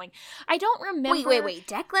now going. I don't remember. Wait.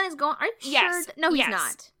 Declan is going? Are you sure? No, he's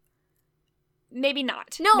not. Maybe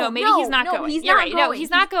not. No, maybe he's not going. He's You're not right. going. No, he's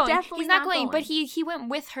not going. Definitely He's not going. But he went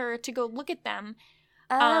with her to go look at them.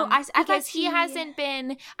 I because he hasn't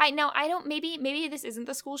been. I don't. Maybe this isn't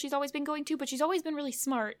the school she's always been going to, but she's always been really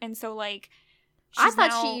smart, and so like. She's I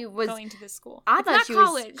thought she was going to this school. I thought she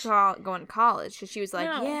college. was going to college. So she was like,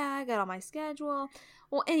 yeah, I got all my schedule.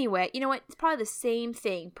 Well, anyway, you know what? It's probably the same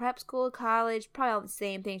thing. Prep school, college, probably all the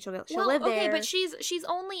same thing. She'll live there. Okay, but she's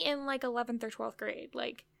only in like 11th or 12th grade.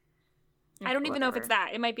 Like, I don't even know if it's that.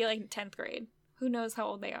 It might be like 10th grade. Who knows how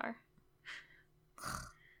old they are?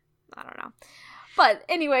 I don't know. But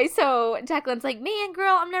anyway, so Declan's like, man,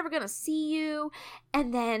 girl, I'm never going to see you.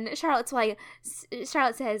 And then Charlotte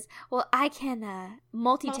says, well, I can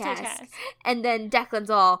multitask. And then Declan's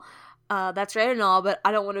all, that's right and all, but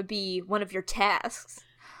I don't want to be one of your tasks.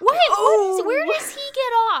 Where does he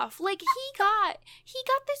get off? Like, he got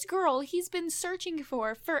this girl he's been searching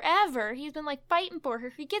for forever. He's been, like, fighting for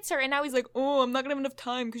her. He gets her, and now he's like, oh, I'm not gonna have enough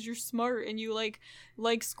time because you're smart and you, like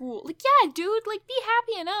school. Like, yeah, dude, like, be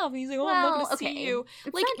happy enough. And he's like, oh, I'm not gonna see you.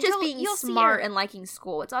 It's like, not just being smart and liking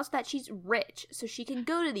school. It's also that she's rich, so she can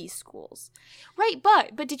go to these schools. Right,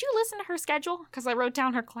 but did you listen to her schedule? Because I wrote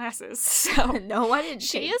down her classes, so. No, I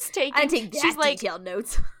didn't. I didn't take detailed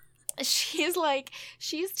notes. She's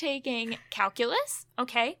taking calculus.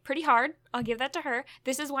 Okay, pretty hard. I'll give that to her.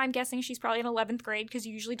 This is why I'm guessing she's probably in 11th grade, because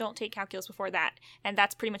you usually don't take calculus before that. And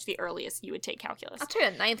that's pretty much the earliest you would take calculus. I'll tell you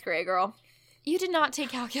in 9th grade, girl. You did not take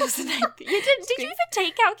calculus in 9th grade. Did you even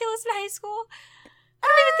take calculus in high school? I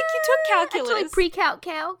don't even think you took calculus. Actually,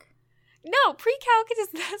 pre-calc. No, pre-calc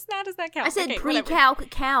does not count. I said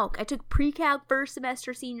calc. I took pre-calc first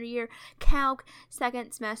semester senior year, calc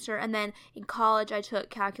second semester, and then in college I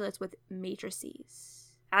took calculus with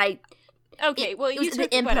matrices. You took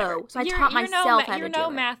IMPO, whatever. So I taught myself how to do it. You're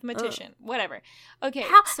no mathematician. Ugh. Whatever. Okay.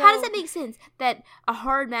 How does that make sense? That a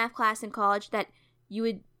hard math class in college that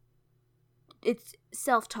it's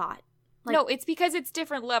self-taught. Like, no, it's because it's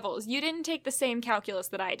different levels. You didn't take the same calculus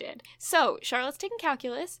that I did. So, Charlotte's taking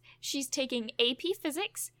calculus. She's taking AP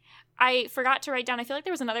physics. I forgot to write down, I feel like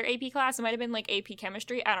there was another AP class. It might have been like AP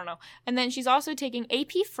chemistry. I don't know. And then she's also taking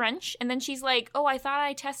AP French. And then she's like, oh, I thought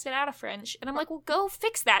I tested out of French. And I'm like, well, go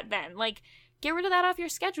fix that then. Like, get rid of that off your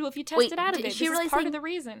schedule if you tested out of it. This is part of the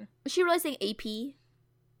reason. Was she really saying AP?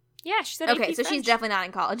 Yeah, she said AP Okay, so French. She's definitely not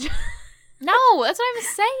in college. No, that's what I was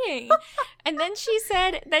saying. And then she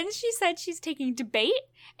said she's taking debate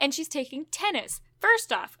and she's taking tennis.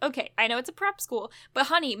 First off, okay, I know it's a prep school, but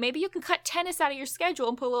honey, maybe you can cut tennis out of your schedule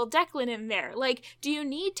and put a little Declan in there. Like, do you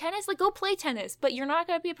need tennis? Like, go play tennis. But you're not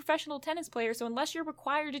going to be a professional tennis player, so unless you're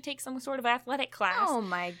required to take some sort of athletic class. Oh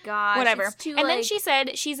my gosh. Whatever. Then she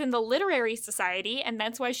said she's in the literary society, and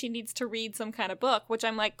that's why she needs to read some kind of book, which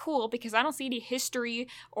I'm like, cool, because I don't see any history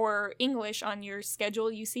or English on your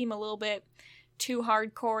schedule. You seem a little bit too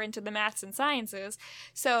hardcore into the maths and sciences.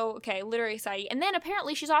 So, okay, literary society. And then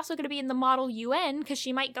apparently she's also going to be in the Model UN because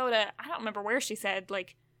she might go to, I don't remember where she said,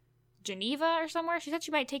 like Geneva or somewhere. She said she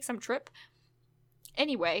might take some trip.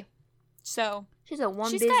 Anyway, so. She's a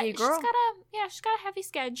busy girl. She's got a heavy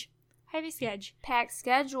schedule. Packed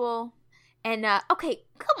schedule. And, okay,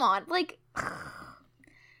 come on. Like,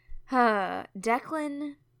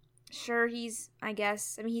 Declan, sure, he's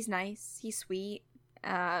nice. He's sweet.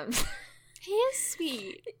 He is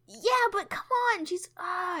sweet. Yeah, but come on.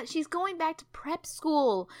 She's going back to prep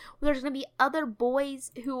school. There's going to be other boys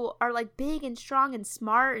who are, like, big and strong and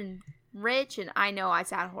smart and rich. And I know I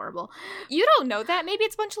sound horrible. You don't know that. Maybe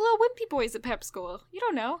it's a bunch of little wimpy boys at prep school. You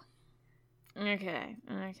don't know. Okay.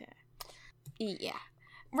 Yeah.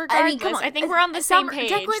 regardless, I think we're on the same page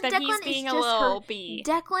that he's being a little bee.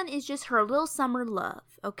 Declan is just her little summer love,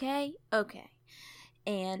 okay? Okay.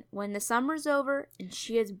 And when the summer's over and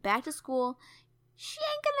she is back to school, she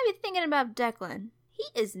ain't gonna be thinking about Declan. He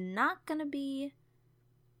is not gonna be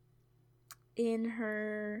in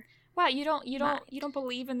her. Wow, you don't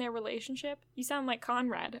believe in their relationship? You sound like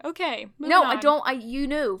Conrad. Okay, no, on. I don't. You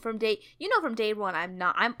know from day one, I'm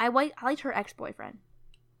not. I liked her ex-boyfriend,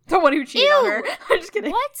 the one who cheated on her. I'm just kidding.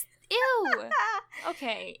 What? Ew.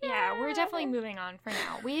 Okay, yeah, we're definitely moving on for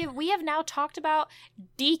now. We have now talked about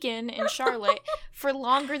Decan and Charlotte for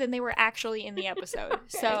longer than they were actually in the episode. Okay.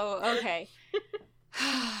 So okay.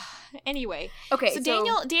 Anyway, okay. So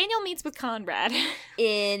Daniel meets with Conrad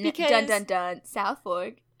in dun dun dun South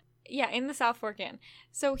Fork. Yeah, in the South Fork Inn.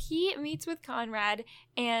 So he meets with Conrad,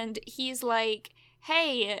 and he's like,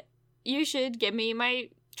 "Hey, you should give me my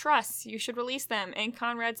trusts. You should release them." And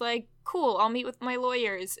Conrad's like, "Cool, I'll meet with my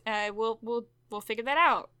lawyers. We'll figure that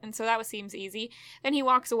out." And so that seems easy. Then he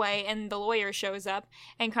walks away, and the lawyer shows up,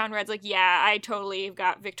 and Conrad's like, "Yeah, I totally have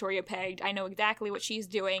got Victoria pegged. I know exactly what she's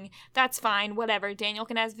doing. That's fine, whatever. Daniel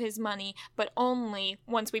can have his money, but only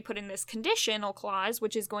once we put in this conditional clause,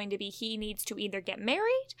 which is going to be he needs to either get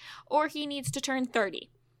married or he needs to turn 30.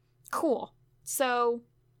 Cool. So,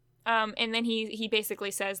 and then he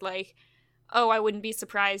basically says, like, "Oh, I wouldn't be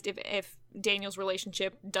surprised if Daniel's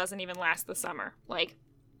relationship doesn't even last the summer." Like,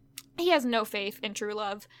 he has no faith in true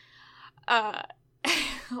love.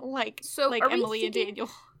 Like Emily and Daniel.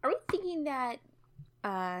 Are we thinking that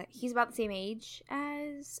he's about the same age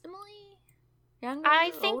as Emily? Younger?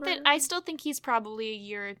 Older? I still think he's probably a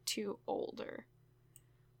year or two older.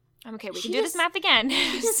 Okay, we can do this math again.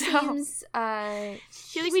 She just seems, I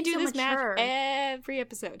feel like we do this math every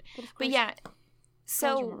episode. But yeah,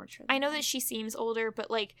 so I know that she seems older, but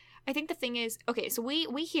like, I think the thing is, okay, so we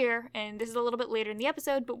hear, and this is a little bit later in the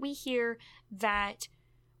episode, but we hear that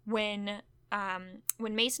when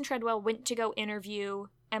Mason Treadwell went to go interview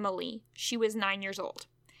Emily, she was 9 years old,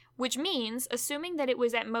 which means, assuming that it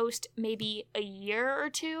was at most maybe a year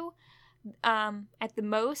or two, at the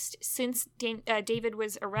most, since David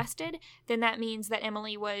was arrested, then that means that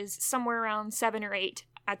Emily was somewhere around 7 or 8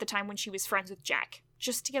 at the time when she was friends with Jack,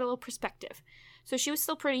 just to get a little perspective. So she was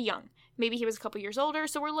still pretty young. Maybe he was a couple years older,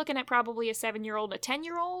 so we're looking at probably a 7-year-old, a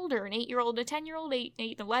 10-year-old, or an 8-year-old, a 10-year-old, 8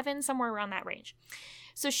 and 11, somewhere around that range.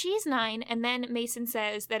 So she's 9, and then Mason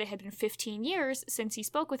says that it had been 15 years since he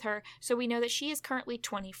spoke with her, so we know that she is currently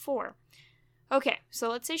 24. Okay, so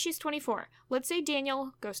let's say she's 24. Let's say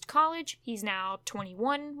Daniel goes to college. He's now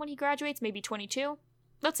 21 when he graduates, maybe 22.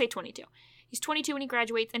 Let's say 22. He's 22 when he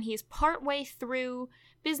graduates, and he is partway through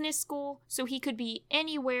business school, so he could be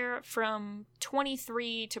anywhere from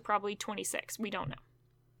 23 to probably 26. We don't know.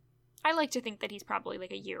 I like to think that he's probably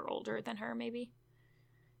like a year older than her, maybe.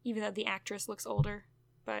 Even though the actress looks older,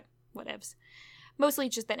 but whatevs. Mostly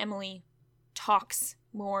just that Emily talks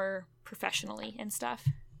more professionally and stuff.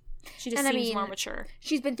 She just seems more mature.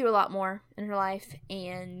 She's been through a lot more in her life,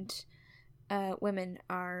 and women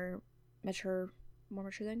are more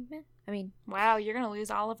mature than men. I mean, wow, you're gonna lose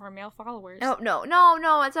all of our male followers. No,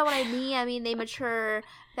 that's not what I mean. I mean, they mature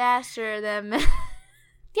faster than men.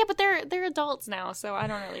 Yeah, but they're adults now, so I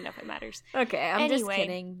don't really know if it matters. Okay, I'm just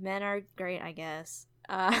kidding. Men are great, I guess.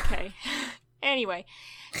 Okay. Anyway,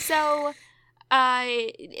 so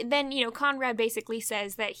then, you know, Conrad basically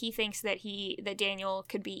says that he thinks that Daniel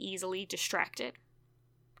could be easily distracted.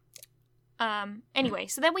 Anyway,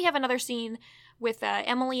 so then we have another scene with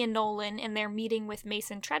Emily and Nolan, and they're meeting with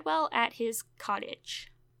Mason Treadwell at his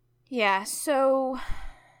cottage. Yeah, so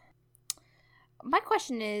my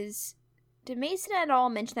question is, did Mason at all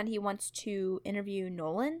mention that he wants to interview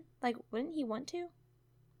Nolan? Like, wouldn't he want to?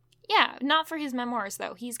 Yeah, not for his memoirs,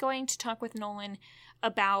 though. He's going to talk with Nolan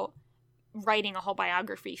about writing a whole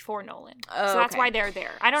biography for Nolan. Oh, so that's why they're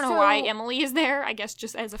there. I don't know why Emily is there. I guess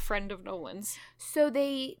just as a friend of Nolan's. So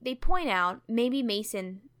they point out, maybe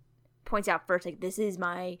Mason points out first, like, this is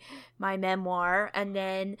my memoir, and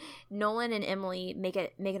then Nolan and Emily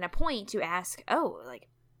making a point to ask, oh, like,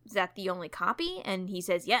 is that the only copy? And he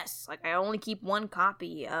says, yes, like, I only keep one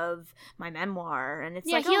copy of my memoir. And it's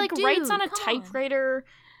like, he writes on a typewriter.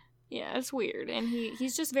 Yeah, it's weird. And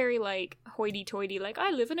he's just very, like, hoity-toity, like, I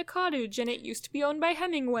live in a cottage and it used to be owned by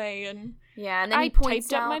Hemingway, and yeah, and then I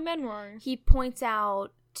typed up my memoir. He points out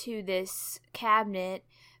to this cabinet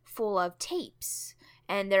full of tapes,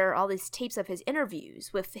 and there are all these tapes of his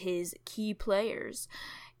interviews with his key players.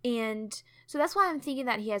 And so that's why I'm thinking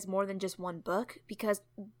that he has more than just one book, because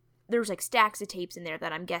there's like stacks of tapes in there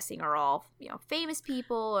that I'm guessing are all, you know, famous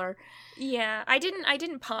people or... Yeah, I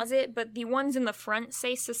didn't pause it, but the ones in the front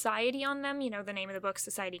say Society on them, you know, the name of the book,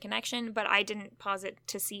 Society Connection, but I didn't pause it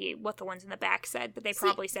to see what the ones in the back said, but they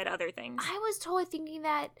probably said other things. I was totally thinking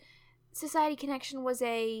that Society Connection was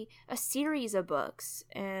a series of books,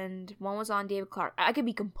 and one was on David Clark. I could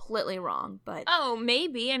be completely wrong, but... Oh,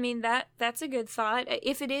 maybe. I mean, that's a good thought.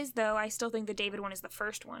 If it is, though, I still think the David one is the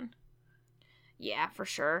first one. Yeah, for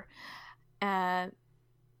sure. So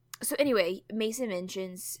anyway, Mason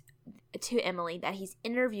mentions to Emily that he's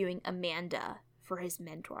interviewing Amanda for his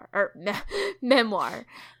memoir.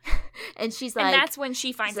 And she's like... And that's when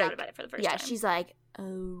she finds out about it for the first time. Yeah, she's like, oh,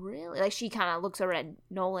 really? Like, she kind of looks over at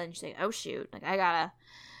Nolan and she's like, oh, shoot. Like, I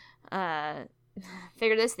gotta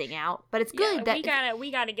figure this thing out. But it's good that...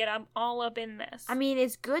 We gotta get all up in this. I mean,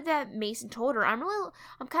 it's good that Mason told her. I'm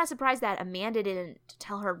kind of surprised that Amanda didn't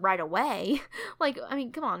tell her right away. Like, I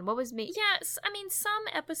mean, come on, what was me? Yes, I mean, some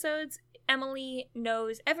episodes... Emily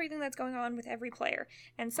knows everything that's going on with every player.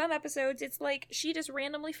 And some episodes, it's like she just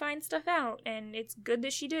randomly finds stuff out. And it's good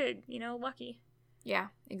that she did. You know, lucky. Yeah,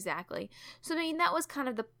 exactly. So, I mean, that was kind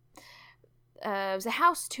of it was a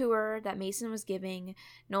house tour that Mason was giving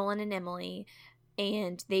Nolan and Emily.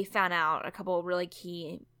 And they found out a couple of really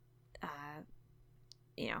key,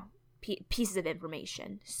 pieces of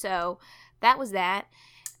information. So, that was that.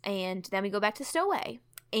 And then we go back to Stowaway.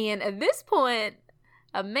 And at this point...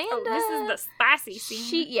 Amanda, this is the spicy scene.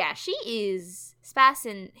 She is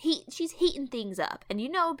spicing. She's heating things up, and you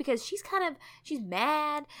know, because she's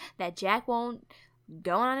mad that Jack won't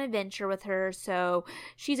go on an adventure with her, so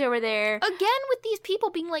she's over there again with these people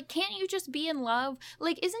being like, can't you just be in love?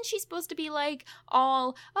 Like, isn't she supposed to be like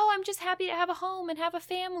all, oh, I'm just happy to have a home and have a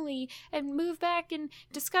family and move back and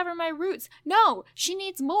discover my roots? No, she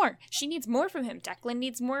needs more. She needs more from him. Declan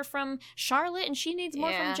needs more from Charlotte, and she needs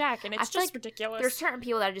more from Jack, and it's just ridiculous. There's certain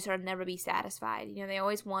people that just are never be satisfied. You know, they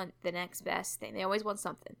always want the next best thing. They always want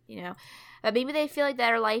something, you know. But maybe they feel like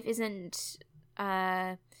their life isn't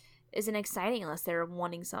exciting unless they're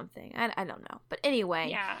wanting something. I don't know. But anyway.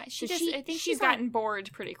 Yeah, I think she's gotten bored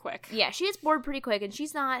pretty quick. Yeah, she gets bored pretty quick, and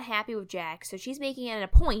she's not happy with Jack, so she's making it a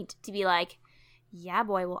point to be like, yeah,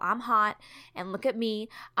 boy, well, I'm hot, and look at me.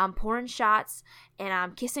 I'm pouring shots, and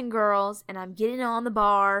I'm kissing girls, and I'm getting on the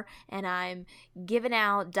bar, and I'm giving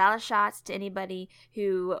out dollar shots to anybody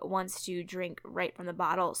who wants to drink right from the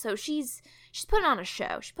bottle. So she's putting on a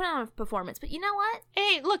show. She's putting on a performance. But you know what?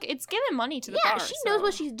 Hey, look, it's giving money to the bar. Yeah, she knows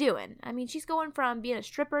what she's doing. I mean, she's going from being a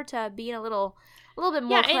stripper to being a little bit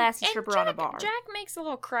more classy stripper on a bar. Jack makes a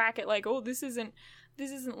little crack at like, oh, this isn't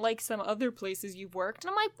like some other places you've worked. And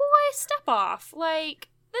I'm like, boy, step off. Like,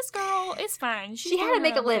 this girl is fine. She had to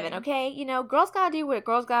make a living, okay? You know, girls gotta do what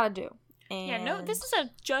girls gotta do. And... Yeah, no, this is a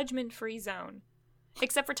judgment-free zone.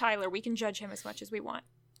 Except for Tyler. We can judge him as much as we want.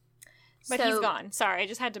 But he's gone. Sorry, I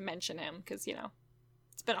just had to mention him because, you know,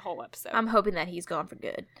 it's been a whole episode. I'm hoping that he's gone for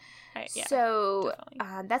good. Yeah, so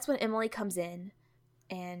that's when Emily comes in,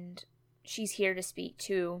 and she's here to speak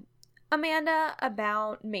to Amanda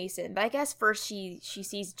about Mason. But I guess first she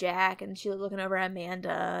sees Jack, and she's looking over at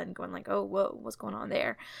Amanda and going like, oh, whoa, what's going on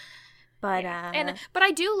there? But but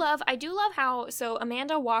I do love how so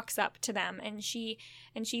Amanda walks up to them and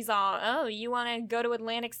she's all, oh, you want to go to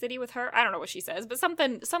Atlantic City with her? I don't know what she says, but some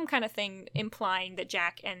kind of thing implying that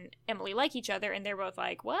Jack and Emily like each other, and they're both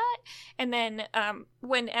like, what? And then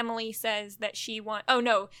when Emily says that oh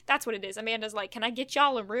no, that's what it is. Amanda's like, can I get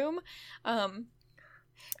y'all a room?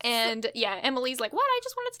 And yeah, Emily's like, what? I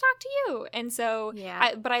just wanted to talk to you. And so,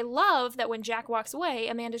 yeah. But I love that when Jack walks away,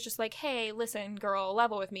 Amanda's just like, hey, listen, girl,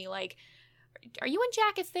 level with me. Like, are you and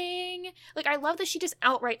Jack a thing? Like, I love that she just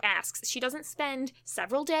outright asks. She doesn't spend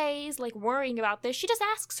several days, like, worrying about this. She just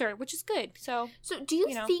asks her, which is good. So do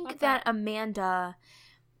you think that Amanda,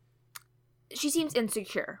 she seems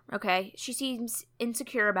insecure, okay? She seems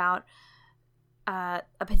insecure about there's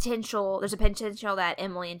a potential that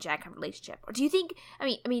Emily and Jack have a relationship. Or do you think,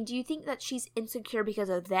 do you think that she's insecure because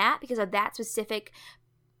of that specific,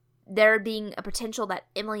 there being a potential that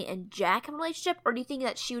Emily and Jack have a relationship? Or do you think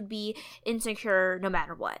that she would be insecure no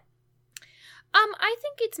matter what? I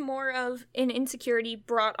think it's more of an insecurity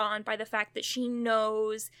brought on by the fact that she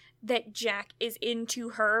knows that Jack is into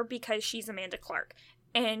her because she's Amanda Clark.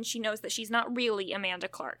 And she knows that she's not really Amanda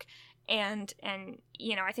Clark. And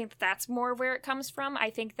I think that's more where it comes from. I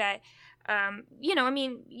think that,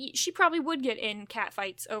 she probably would get in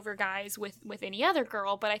catfights over guys with any other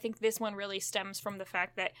girl, but I think this one really stems from the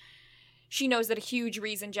fact that she knows that a huge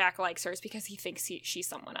reason Jack likes her is because he thinks she's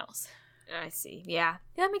someone else. I see. Yeah,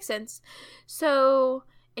 that makes sense. So,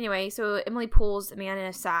 anyway, Emily pulls Amanda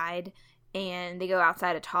aside, and they go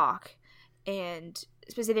outside to talk, and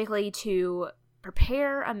specifically to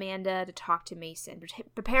prepare Amanda to talk to Mason,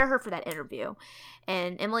 prepare her for that interview.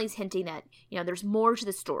 And Emily's hinting that, there's more to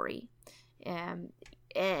the story. And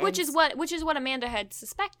which is what Amanda had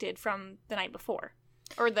suspected from the night before,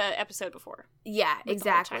 or the episode before. Yeah,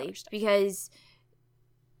 exactly. Because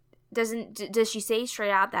does she say straight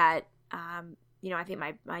out that I think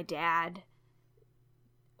my dad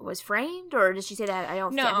was framed, or does she say that?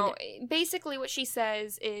 No, basically what she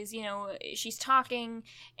says is, she's talking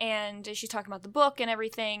about the book and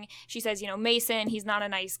everything. She says, Mason, he's not a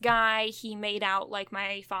nice guy. He made out like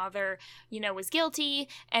my father, was guilty,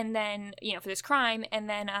 and then, for this crime, and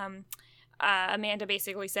then Amanda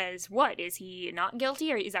basically says, what, is he not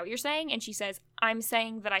guilty, or is that what you're saying? And she says, I'm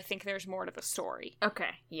saying that I think there's more to the story. Okay,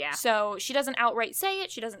 yeah. So she doesn't outright say it.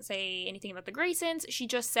 She doesn't say anything about the Graysons. She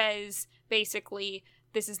just says, basically,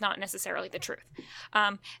 this is not necessarily the truth.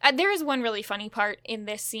 There is one really funny part in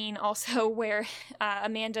this scene also where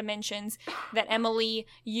Amanda mentions that Emily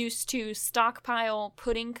used to stockpile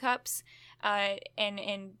pudding cups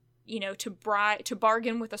and to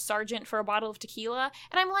bargain with a sergeant for a bottle of tequila.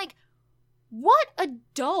 And I'm like, what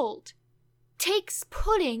adult takes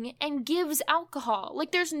pudding and gives alcohol?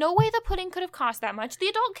 Like, there's no way the pudding could have cost that much. The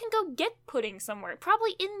adult can go get pudding somewhere,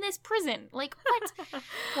 probably in this prison. Like, what?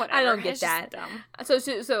 Whatever. I don't get that.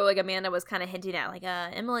 So like, Amanda was kind of hinting at, like,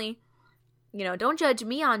 Emily, don't judge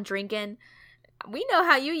me on drinking. We know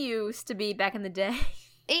how you used to be back in the day.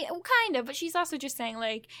 Kind of, but she's also just saying,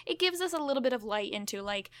 like, it gives us a little bit of light into,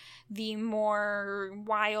 like, the more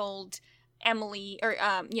wild Emily, or,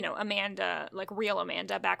 Amanda, like real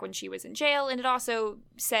Amanda back when she was in jail. And it also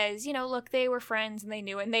says, look, they were friends and they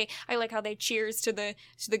knew it. And I like how they cheers to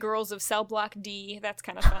the girls of Cell Block D. That's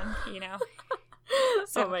kind of fun,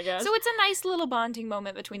 So, oh my gosh. So it's a nice little bonding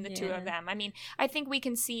moment between the two of them. I mean, I think we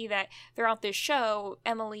can see that throughout this show,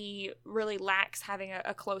 Emily really lacks having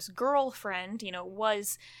a close girlfriend. It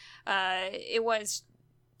was,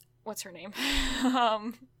 what's her name?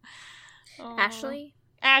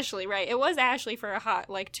 Ashley, right. It was Ashley for a hot,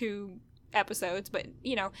 2 episodes, but,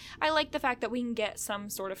 I like the fact that we can get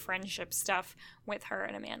some sort of friendship stuff with her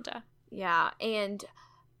and Amanda. Yeah, and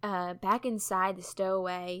back inside the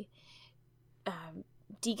stowaway,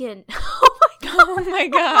 Decan... Oh my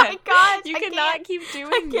god. Oh my gosh. You cannot keep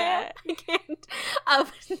doing that. I can't.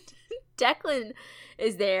 Declan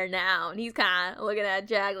is there now, and he's kind of looking at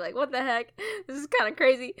Jack like, what the heck? This is kind of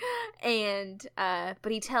crazy. And,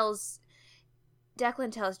 but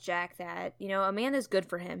Declan tells Jack that, Amanda's good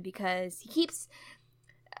for him because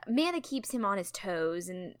Amanda keeps him on his toes,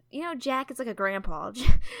 and, Jack is like a grandpa.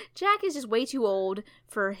 Jack is just way too old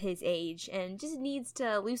for his age and just needs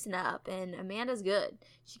to loosen up, and Amanda's good.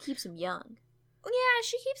 She keeps him young. Yeah,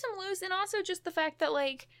 she keeps him loose, and also just the fact that,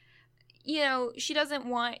 he doesn't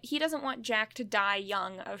want Jack to die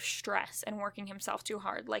young of stress and working himself too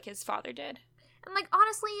hard like his father did. And,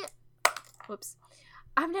 honestly, whoops.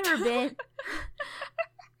 I've never been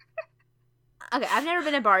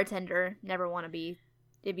a bartender. Never want to be.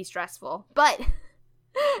 It'd be stressful. But,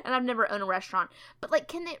 and I've never owned a restaurant. But,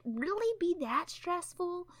 can it really be that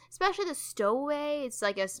stressful? Especially the stowaway. It's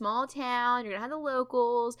like a small town. You're going to have the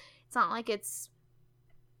locals. It's not like it's...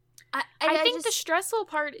 I think the stressful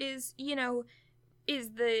part is,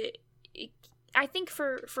 I think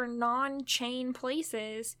for non-chain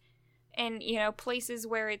places and, places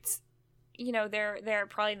where it's, they're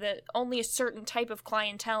probably only a certain type of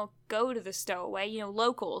clientele go to the stowaway,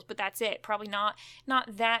 locals, but that's it. Probably not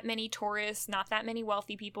that many tourists, not that many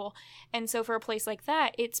wealthy people. And so for a place like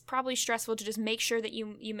that, it's probably stressful to just make sure that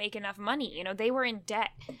you make enough money. They were in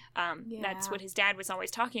debt. That's what his dad was always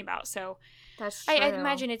talking about. So that's true. I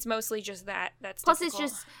imagine it's mostly just that. That's plus difficult.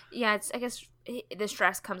 It's just, I guess the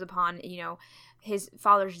stress comes upon, his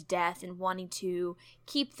father's death and wanting to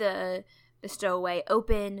keep the stowaway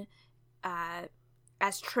open,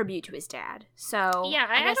 as tribute to his dad. So yeah,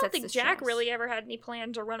 I don't think Jack really ever had any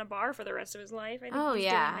plan to run a bar for the rest of his life. I think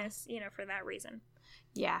he's doing this, for that reason.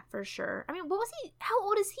 Yeah, for sure. I mean, what was he? How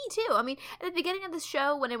old is he too? I mean, at the beginning of the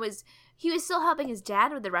show, when he was still helping his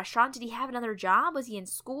dad with the restaurant. Did he have another job? Was he in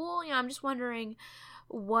school? I'm just wondering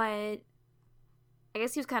what. I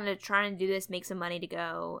guess he was kind of trying to do this, make some money to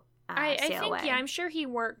go. I think, away. Yeah, I'm sure he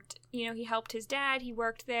worked, he helped his dad, he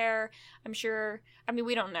worked there, I'm sure,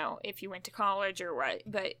 we don't know if he went to college or what,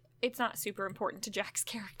 but it's not super important to Jack's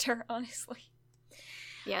character, honestly.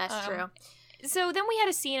 Yeah, that's true. So then we had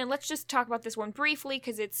a scene, and let's just talk about this one briefly,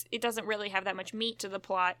 because it doesn't really have that much meat to the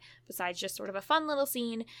plot, besides just sort of a fun little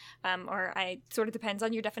scene, sort of depends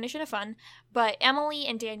on your definition of fun, but Emily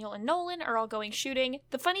and Daniel and Nolan are all going shooting.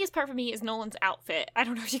 The funniest part for me is Nolan's outfit. I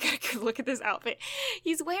don't know if you gotta look at this outfit.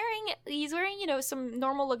 He's wearing, some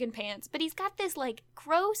normal-looking pants, but he's got this, like,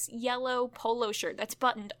 gross yellow polo shirt that's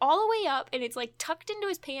buttoned all the way up, and it's, like, tucked into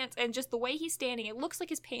his pants, and just the way he's standing, it looks like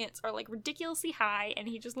his pants are, like, ridiculously high, and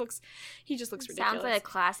he just looks ridiculous. Sounds like a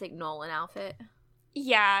classic Nolan outfit.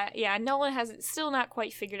 Yeah, Nolan has still not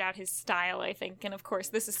quite figured out his style, I think, and of course,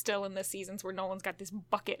 this is still in the seasons where Nolan's got this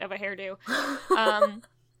bucket of a hairdo.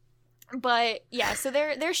 But yeah, so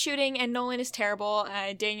they're shooting, and Nolan is terrible.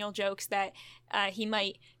 Daniel jokes that he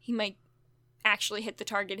might actually hit the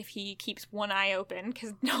target if he keeps one eye open,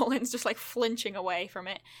 because Nolan's just like flinching away from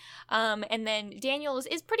it. And then Daniel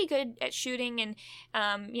is pretty good at shooting, and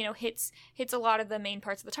hits a lot of the main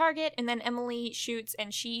parts of the target. And then Emily shoots,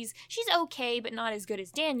 and she's okay, but not as good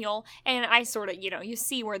as Daniel. And I sort of, you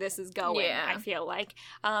see where this is going. Yeah. I feel like.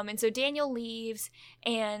 And so Daniel leaves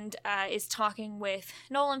and is talking with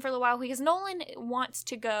Nolan for a little while, because Nolan wants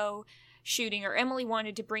to go shooting, or Emily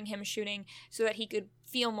wanted to bring him shooting so that he could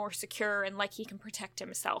feel more secure and like he can protect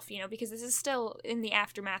himself, because this is still in the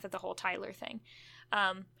aftermath of the whole Tyler thing.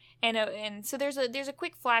 And so there's a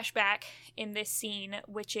quick flashback in this scene,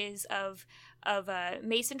 which is of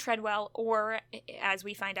Mason Treadwell, or as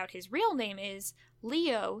we find out his real name is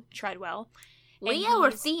Leo Treadwell. Leo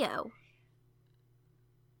or Theo?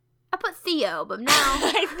 I put Theo, but now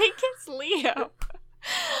I think it's Leo.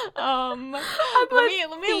 Let me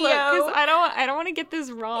look, because I don't want to get this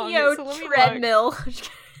wrong. Theo Treadmill.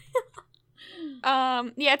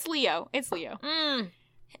 Yeah, it's Leo. It's Leo.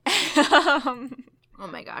 Oh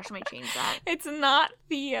my gosh, let me change that. It's not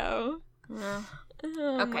Theo. Okay.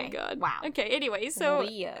 Oh my god. Wow. Okay, anyway, so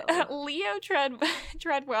Leo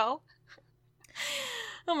Treadwell.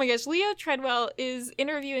 Oh my gosh, Leo Treadwell is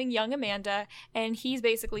interviewing young Amanda, and he's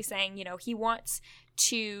basically saying, he wants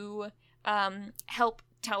to help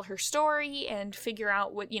tell her story and figure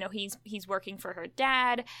out what, he's working for her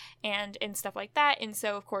dad and stuff like that. And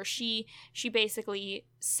so of course she basically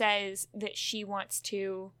says that she wants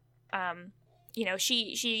to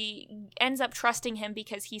she ends up trusting him,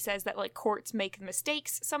 because he says that like courts make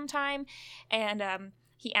mistakes sometime, and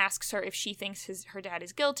he asks her if she thinks her dad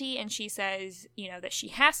is guilty, and she says, that she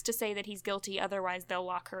has to say that he's guilty, otherwise they'll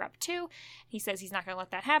lock her up too. He says he's not going to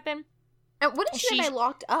let that happen. And what did she mean by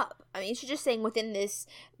locked up? I mean, she's just saying within the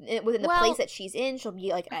place that she's in, she'll be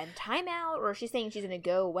like in timeout, or is she saying she's going to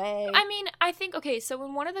go away? I mean, I think, okay, so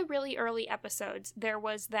in one of the really early episodes, there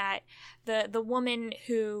was that the woman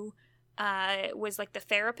who was like the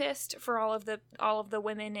therapist for all of the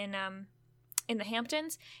women in the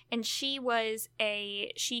Hamptons, and she was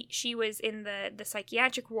she was in the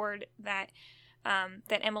psychiatric ward that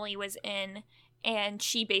Emily was in, and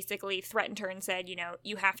she basically threatened her and said,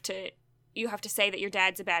 you have to say that your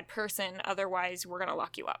dad's a bad person, otherwise we're going to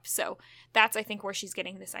lock you up. So that's, I think, where she's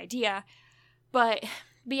getting this idea. But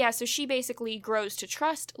yeah, so she basically grows to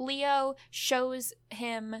trust Leo, shows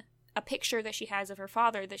him a picture that she has of her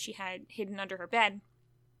father that she had hidden under her bed.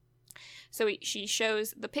 So she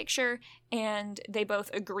shows the picture, and they both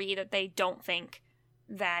agree that they don't think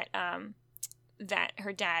that that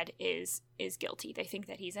her dad is guilty. They think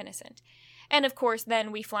that he's innocent. And of course,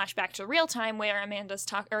 then we flash back to real time where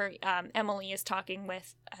Emily is talking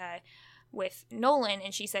with Nolan,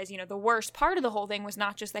 and she says, the worst part of the whole thing was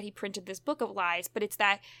not just that he printed this book of lies, but it's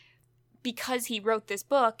that because he wrote this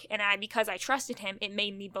book, and because I trusted him, it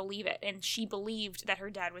made me believe it. And she believed that her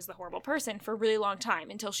dad was the horrible person for a really long time,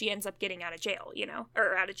 until she ends up getting out of jail,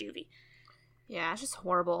 or out of juvie. Yeah, it's just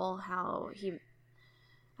horrible how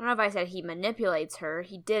I don't know if I said he manipulates her.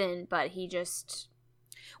 He didn't, but he just...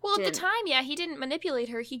 Well, at the time, yeah, he didn't manipulate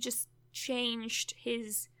her. He just changed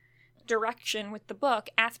his direction with the book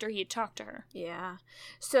after he had talked to her. Yeah.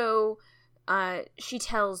 So, she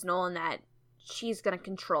tells Nolan that she's going to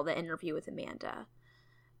control the interview with Amanda.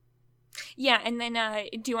 Yeah, and then,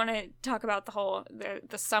 do you want to talk about the whole,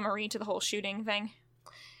 the summary to the whole shooting thing?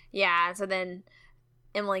 Yeah, so then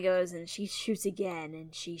Emily goes and she shoots again,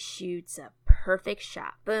 and she shoots a perfect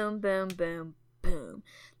shot. Boom, boom, boom, boom.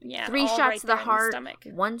 Yeah, 3 shots right to the heart,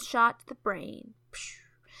 1 shot to the brain.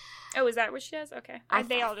 Oh, is that what she does? Okay.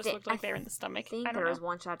 They all just looked like they were in the stomach. I think there was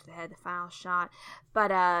 1 shot to the head, the final shot.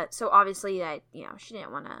 But, so obviously that, she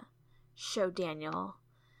didn't want to show Daniel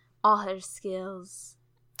all her skills.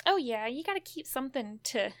 Oh, yeah, you gotta keep something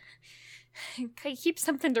to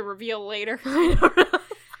reveal later. I don't know.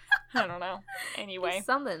 I don't know. Anyway.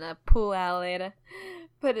 Something to pull out later.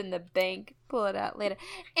 Put it in the bank. Pull it out later.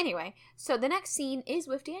 Anyway, so the next scene is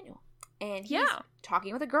with Daniel. And he's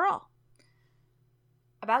talking with a girl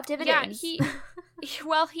about dividends. Yeah,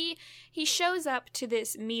 he shows up to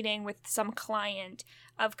this meeting with some client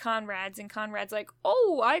of Conrad's, and Conrad's like,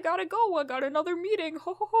 oh, I gotta go, I got another meeting,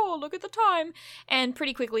 ho ho ho, look at the time. And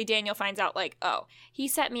pretty quickly Daniel finds out, like, oh, he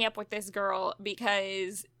set me up with this girl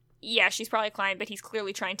because, yeah, she's probably a client, but he's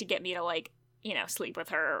clearly trying to get me to, like, you know, sleep with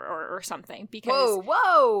her or something. Because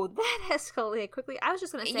whoa, that escalated quickly. I was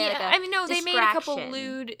just gonna say, they made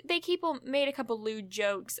a couple lewd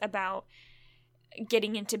jokes about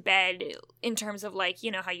getting into bed in terms of, like,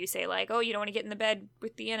 you know, how you say, like, oh, you don't want to get in the bed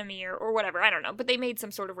with the enemy or whatever. I don't know, but they made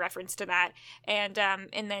some sort of reference to that. And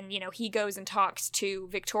then, you know, he goes and talks to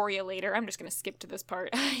Victoria later. I'm just gonna skip to this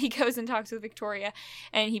part. He goes and talks with Victoria,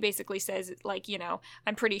 and he basically says, like, you know,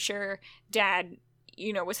 I'm pretty sure Dad,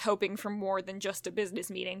 you know, was hoping for more than just a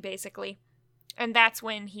business meeting, basically. And that's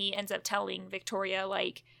when he ends up telling Victoria,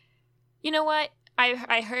 like, you know what,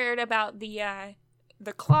 I heard about the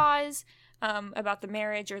clause about the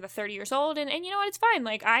marriage or the 30 years old, and you know what, it's fine,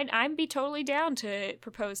 like, I'd be totally down to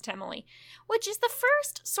propose to Emily, which is the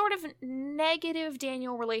first sort of negative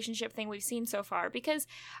Daniel relationship thing we've seen so far, because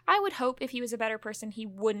I would hope if he was a better person, he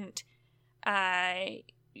wouldn't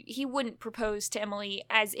propose to Emily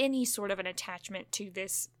as any sort of an attachment to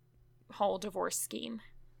this whole divorce scheme.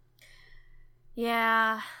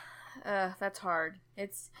 Yeah, that's hard.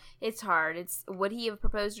 It's hard. Would he have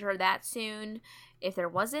proposed to her that soon if there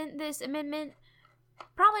wasn't this amendment?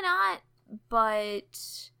 Probably not.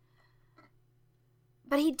 But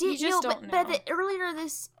he did. You just don't know. But earlier in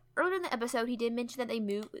the episode, he did mention that they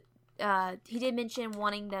moved. He did mention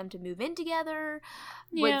wanting them to move in together.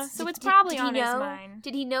 Yeah, so it's probably on his mind.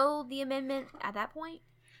 Did he know the amendment at that point?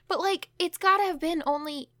 But, like, it's gotta have been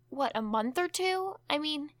only, what, a month or two? I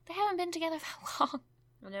mean, they haven't been together that long.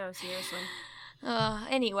 I know, seriously.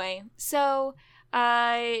 Anyway, so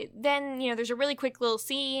then, you know, there's a really quick little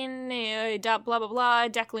scene, blah, blah, blah.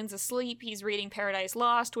 Declan's asleep. He's reading Paradise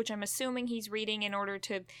Lost, which I'm assuming he's reading in order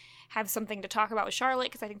to have something to talk about with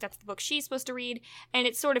Charlotte, because I think that's the book she's supposed to read. And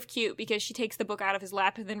it's sort of cute because she takes the book out of his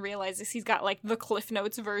lap and then realizes he's got, like, the Cliff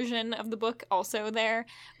Notes version of the book also there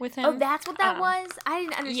with him. Oh, that's what that was? I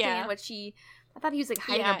didn't understand what she... I thought he was, like,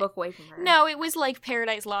 hiding a book away from her. No, it was, like,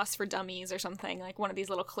 Paradise Lost for Dummies or something. Like, one of these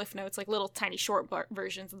little Cliff Notes, like, little tiny short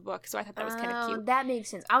versions of the book. So I thought that was kind of cute. That makes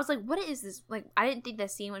sense. I was like, what is this? Like, I didn't think that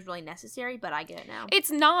scene was really necessary, but I get it now. It's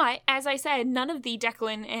not. As I said, none of the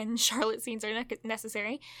Declan and Charlotte scenes are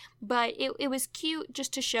necessary. But it was cute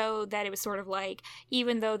just to show that it was sort of like,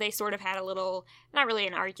 even though they sort of had a little, not really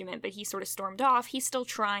an argument, but he sort of stormed off, he's still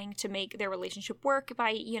trying to make their relationship work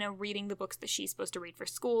by, you know, reading the books that she's supposed to read for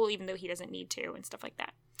school, even though he doesn't need to, and stuff like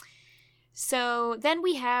that. So then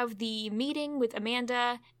we have the meeting with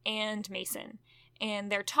Amanda and Mason,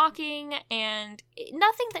 and they're talking, and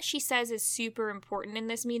nothing that she says is super important in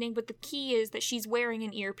this meeting, but the key is that she's wearing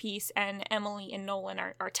an earpiece, and Emily and Nolan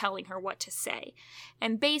are telling her what to say.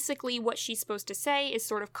 And basically what she's supposed to say is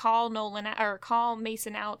sort of call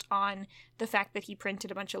Mason out on the fact that he printed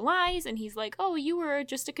a bunch of lies, and he's like, oh, you were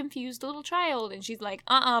just a confused little child. And she's like,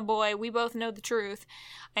 boy, we both know the truth.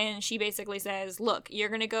 And she basically says, look, you're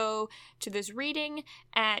gonna go to this reading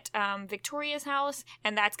at Victoria's house,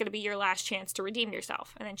 and that's gonna be your last chance to redeem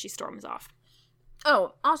yourself. And then she storms off.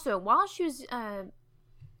 Oh, also, while she was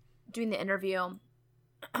doing the interview,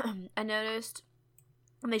 I noticed,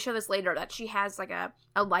 and they show this later, that she has, like,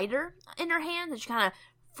 a lighter in her hand, and she kind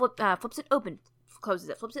of flips it open, closes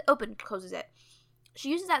it, flips it open, closes it. She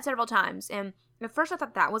uses that several times, and at first I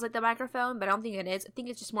thought that was, like, the microphone, but I don't think it is. I think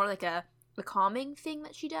it's just more like a calming thing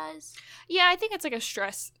that she does. Yeah, I think it's like a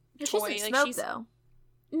stress toy. She doesn't smoke, though.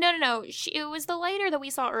 No. It was the lighter that we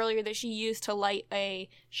saw earlier that she used to light a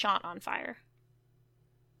shot on fire.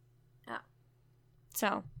 Oh.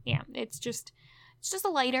 So, yeah, it's just a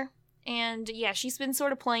lighter. And, yeah, she's been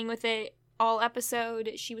sort of playing with it all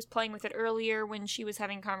episode. She was playing with it earlier when she was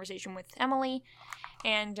having a conversation with Emily.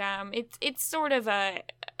 And it's sort of a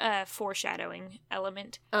foreshadowing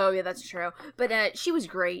element. Oh, yeah, that's true. But she was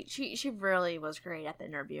great. She really was great at the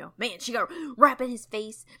interview. Man, she got right in his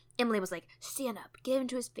face. Emily was like, stand up, get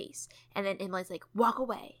into his face. And then Emily's like, walk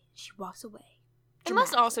away. She walks away. It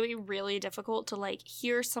must also be really difficult to, like,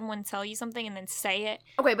 hear someone tell you something and then say it.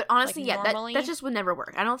 Okay, but honestly, like, yeah, that just would never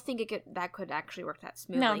work. I don't think that could actually work that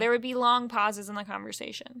smoothly. No, there would be long pauses in the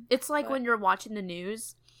conversation. It's like when you're watching the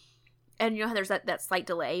news, and you know how there's that slight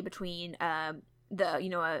delay between the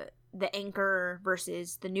anchor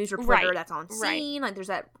versus the news reporter that's on scene. Right. Like, there's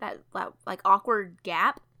that like awkward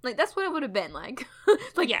gap. Like, that's what it would have been like.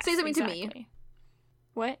 Like, yes, say something to me.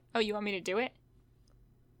 What? Oh, you want me to do it?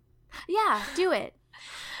 Yeah, do it.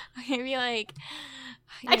 I'd be like...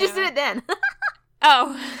 I just did it then.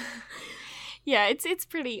 Oh. Yeah, it's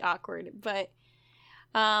pretty awkward, but...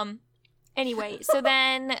 Anyway, so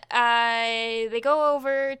then they go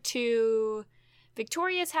over to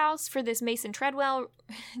Victoria's house for this Mason Treadwell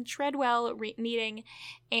meeting,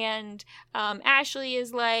 and Ashley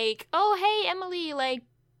is like, "Oh, hey, Emily, like,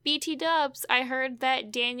 BT dubs, I heard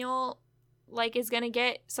that Daniel, like, is gonna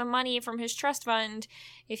get some money from his trust fund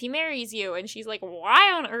if he marries you." And she's like,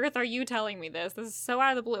 "Why on earth are you telling me this? This is so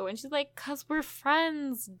out of the blue." And she's like, "'Cause we're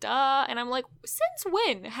friends, duh." And I'm like, since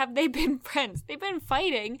when have they been friends? They've been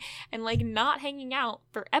fighting and, like, not hanging out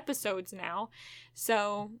for episodes now.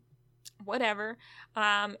 So, whatever.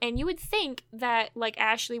 And you would think that, like,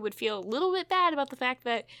 Ashley would feel a little bit bad about the fact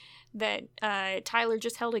that Tyler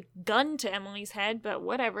just held a gun to Emily's head, but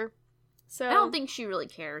whatever. So I don't think she really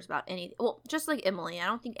cares about anything. Well, just like Emily, I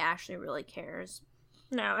don't think Ashley really cares.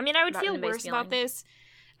 No, I mean, I would feel worse about this.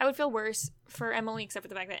 I would feel worse for Emily, except for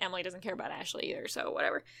the fact that Emily doesn't care about Ashley either, so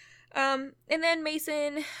whatever. And then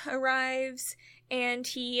Mason arrives, and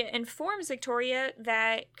he informs Victoria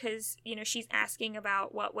that, because, you know, she's asking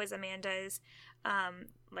about what was Amanda's,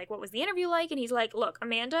 like, what was the interview like, and he's like, "Look,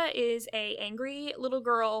 Amanda is a angry little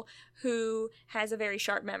girl who has a very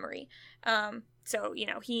sharp memory." So, you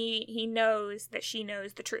know, he knows that she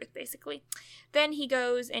knows the truth, basically. Then he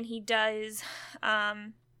goes and he does,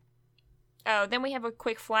 then we have a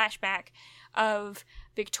quick flashback of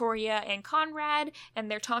Victoria and Conrad, and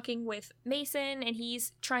they're talking with Mason, and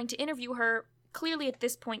he's trying to interview her. Clearly, at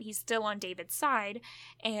this point, he's still on David's side,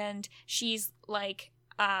 and she's like,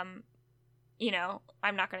 you know,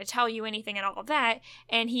 "I'm not going to tell you anything," and all of that.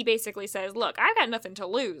 And he basically says, "Look, I've got nothing to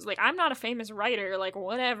lose. Like, I'm not a famous writer. Like,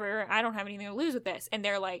 whatever. I don't have anything to lose with this." And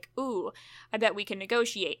they're like, "Ooh, I bet we can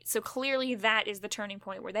negotiate." So clearly that is the turning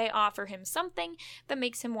point where they offer him something that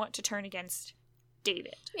makes him want to turn against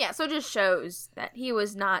David. Yeah, so it just shows that he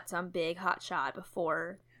was not some big hotshot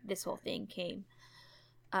before this whole thing came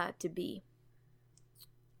to be.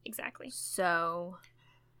 Exactly. So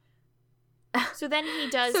then he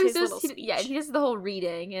does his little speech. Yeah, he does the whole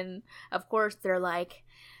reading, and of course they're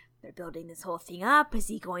building this whole thing up. Is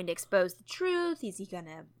he going to expose the truth? Is he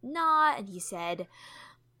gonna not? And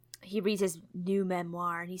he reads his new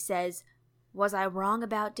memoir, and he says, "Was I wrong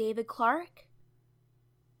about David Clark?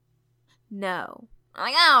 No." I'm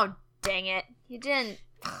like, oh, dang it. He didn't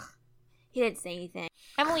say anything.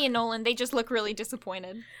 Emily and Nolan, they just look really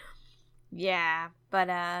disappointed. Yeah, but,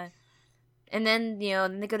 and then, you know,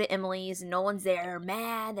 then they go to Emily's, and Nolan's there,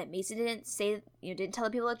 mad that Mason didn't tell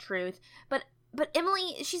the people the truth. But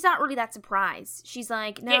Emily, she's not really that surprised. She's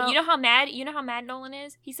like, no. Yeah, you know how mad Nolan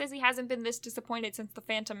is? He says he hasn't been this disappointed since The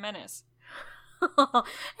Phantom Menace.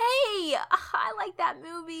 Hey, I like that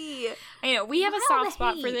movie. I know, we have a soft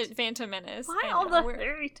spot for The Phantom Menace. Why all the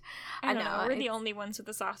hate? I know, we're the only ones with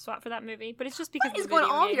a soft spot for that movie, but it's just because what is going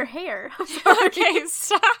on with your hair? Okay,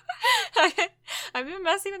 stop. I've been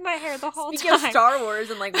messing with my hair the whole Speaking time. of Star Wars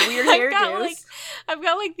and, like, weird hairdos. I've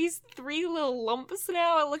got, like, these 3 little lumps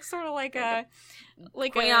now. It looks sort of like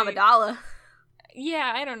Queen Amidala.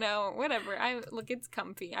 Yeah, I don't know. Whatever. Look, it's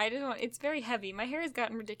comfy. It's very heavy. My hair has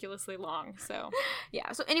gotten ridiculously long, so.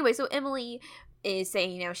 Yeah, so anyway, so Emily is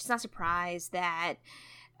saying, you know, she's not surprised that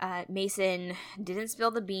Mason didn't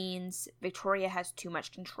spill the beans. Victoria has too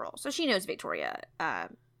much control. So she knows Victoria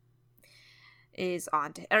is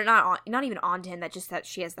on to, or not even on to him, that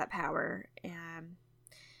she has that power.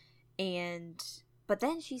 But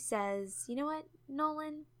then she says, "You know what,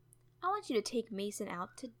 Nolan? I want you to take Mason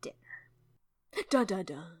out to dinner." Dun dun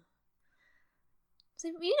dun. So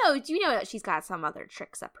you know that she's got some other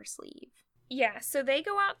tricks up her sleeve. Yeah, so they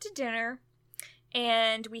go out to dinner,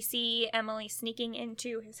 and we see Emily sneaking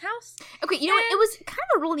into his house. Okay, you know what? It was kind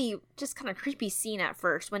of a really just kind of creepy scene at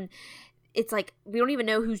first when it's like we don't even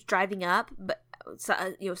know who's driving up, but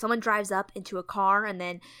someone drives up into a car, and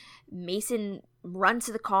then Mason runs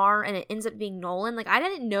to the car, and it ends up being Nolan. Like, I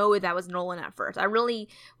didn't know that was Nolan at first. I really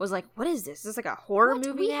was like, what is this? Is this like a horror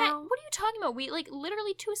movie now? What are you talking about? We, like,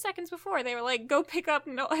 literally 2 seconds before, they were like, go pick up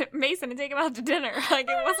Mason and take him out to dinner. Like,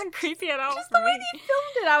 it wasn't creepy at all. Just the way they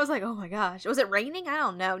filmed it, I was like, oh my gosh. Was it raining? I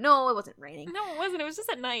don't know. No, it wasn't raining. No, it wasn't. It was just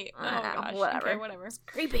at night. Oh gosh. Whatever. Okay, whatever. It's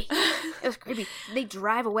creepy. It was creepy. They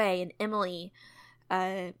drive away, and Emily,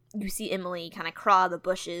 you see Emily kind of crawl the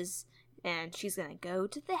bushes, and she's gonna go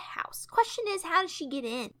to the house. Question is, how does she get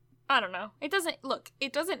in? I don't know. It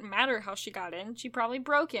doesn't matter how she got in. She probably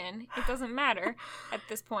broke in. It doesn't matter at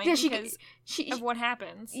this point because of what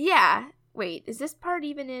happens. Yeah. Wait, is this part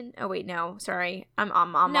even in? Oh wait, no, sorry, I'm No,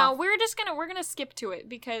 off. we're gonna skip to it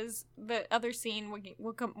because the other scene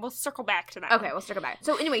we'll circle back to that. Okay, we'll circle back.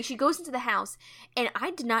 So anyway, she goes into the house, and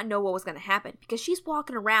I did not know what was gonna happen because she's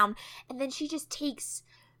walking around, and then she just takes.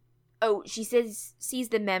 Oh, she sees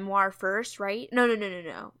the memoir first, right?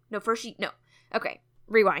 No. First no. Okay,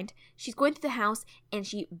 rewind. She's going through the house, and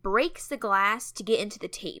she breaks the glass to get into the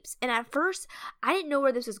tapes. And at first, I didn't know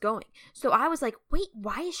where this was going. So I was like, wait,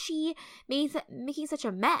 why is she making such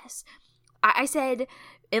a mess? I said,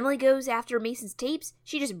 Emily goes after Mason's tapes.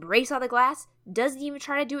 She just breaks all the glass, doesn't even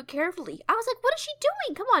try to do it carefully. I was like, what is she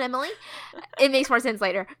doing? Come on, Emily. It makes more sense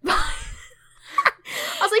later.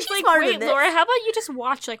 I was like, she's smarter than this. Laura, how about you just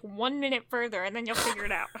watch 1 minute further and then you'll figure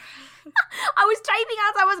it out. I was typing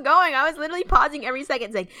as I was going. I was literally pausing every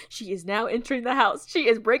second saying, she is now entering the house. She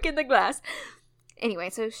is breaking the glass. Anyway,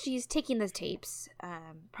 so she's taking the tapes,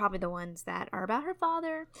 probably the ones that are about her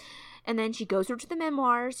father. And then she goes over to the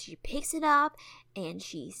memoirs. She picks it up and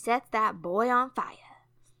she sets that boy on fire.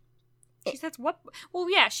 She says what?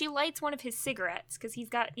 Well, yeah, she lights one of his cigarettes because he's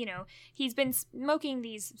got, he's been smoking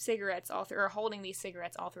these cigarettes or holding these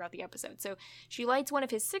cigarettes all throughout the episode. So she lights one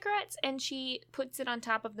of his cigarettes and she puts it on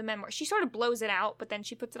top of the memoir. She sort of blows it out, but then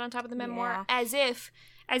she puts it on top of the memoir as if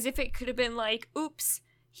it could have been like, oops,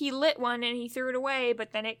 he lit one and he threw it away,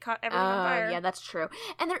 but then it caught everything on fire. Yeah, that's true.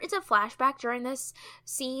 And there is a flashback during this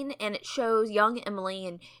scene, and it shows young Emily,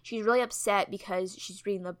 and she's really upset because she's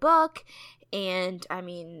reading the book. And, I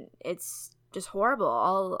mean, it's just horrible.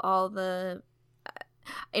 All the...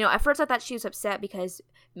 at first I thought she was upset because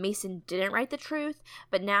Mason didn't write the truth.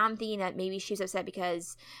 But now I'm thinking that maybe she's upset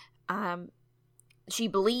because she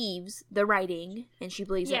believes the writing. And she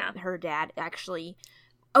believes that her dad actually...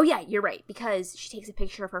 Oh, yeah, you're right. Because she takes a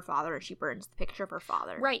picture of her father and she burns the picture of her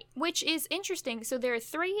father. Right, which is interesting. So there are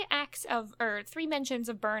three mentions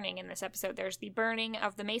of burning in this episode. There's the burning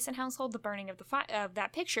of the Mason household, the burning of of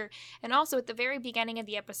that picture, and also at the very beginning of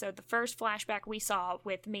the episode, the first flashback we saw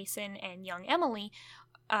with Mason and young Emily,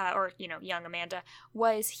 young Amanda,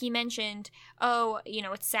 was he mentioned,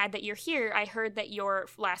 it's sad that you're here. I heard that your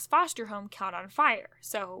last foster home caught on fire.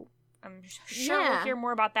 So... I'm sure we'll hear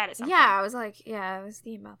more about that at some point. Yeah, I was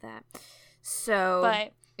thinking about that. So,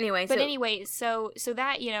 anyway, so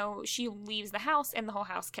that, she leaves the house and the whole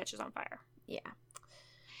house catches on fire. Yeah.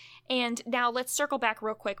 And now let's circle back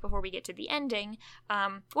real quick before we get to the ending.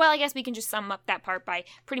 I guess we can just sum up that part by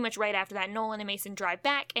pretty much right after that, Nolan and Mason drive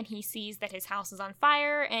back, and he sees that his house is on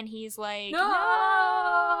fire, and he's like,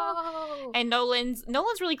 no! And Nolan's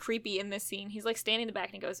really creepy in this scene. He's like standing in the back,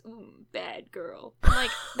 and he goes, ooh, bad girl. I'm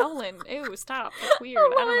like, Nolan, ew, stop. That's weird.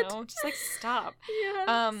 I don't know. Just stop.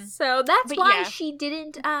 Yeah. So that's why she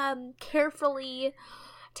didn't carefully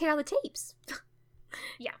take out the tapes.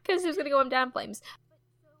 Yeah. Because it was going to go down in flames.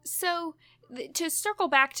 So, to circle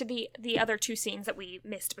back to the other two scenes that we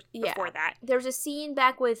missed before that. There's a scene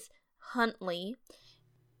back with Huntley,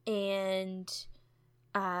 and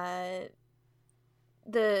the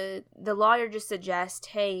lawyer just suggests,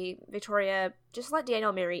 hey, Victoria, just let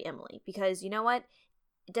Daniel marry Emily, because you know what?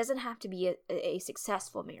 It doesn't have to be a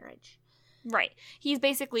successful marriage. Right. He's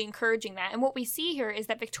basically encouraging that. And what we see here is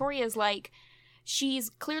that Victoria's she's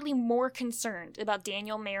clearly more concerned about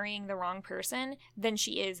Daniel marrying the wrong person than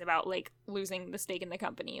she is about, losing the stake in the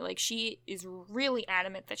company. She is really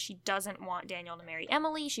adamant that she doesn't want Daniel to marry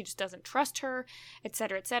Emily. She just doesn't trust her,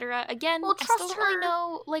 etc., etc. Again, I still don't really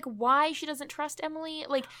know, why she doesn't trust Emily.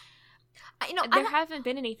 There haven't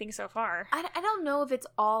been anything so far. I don't know if it's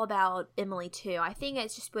all about Emily, too. I think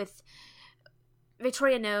it's just with...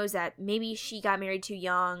 Victoria knows that maybe she got married too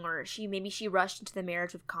young, or maybe she rushed into the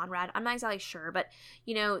marriage with Conrad. I'm not exactly sure, but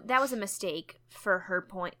that was a mistake for her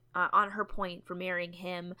point, on her point for marrying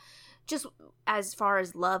him. Just as far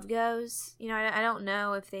as love goes, I don't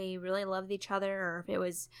know if they really loved each other or if it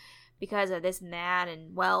was because of this and that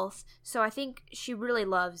and wealth. So I think she really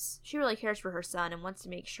cares for her son and wants to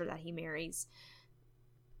make sure that he marries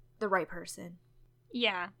the right person.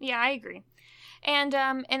 Yeah, I agree. And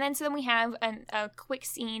then we have a quick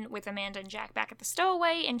scene with Amanda and Jack back at the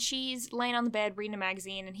stowaway, and she's laying on the bed reading a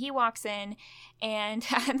magazine, and he walks in, and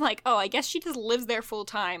I'm like, oh, I guess she just lives there full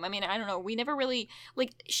time. I mean, I don't know. We never really,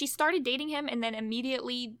 she started dating him and then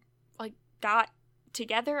immediately, got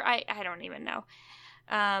together. I don't even know.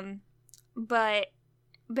 But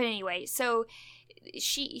anyway, so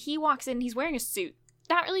he walks in, he's wearing a suit.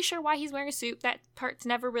 Not really sure why he's wearing a suit. That part's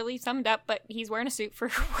never really summed up, but he's wearing a suit for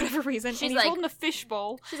whatever reason. And he's holding a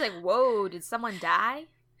fishbowl. She's like, whoa, did someone die?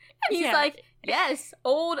 And he's like, yes,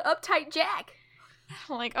 old uptight Jack.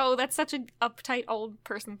 Like, oh, that's such an uptight old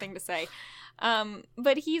person thing to say.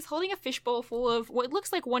 But he's holding a fishbowl full of what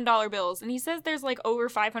looks like $1 bills, and he says there's like over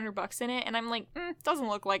 $500 in it, and I'm like, doesn't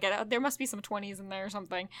look like it. There must be some 20s in there or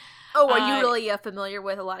something. Oh, are you really familiar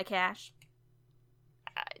with a lot of cash?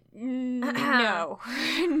 No.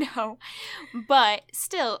 No. But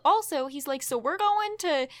still, also, he's like, so we're going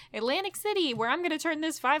to Atlantic City where I'm going to turn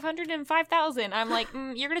this 500 into 5,000. I'm like,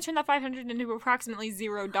 you're going to turn that 500 into approximately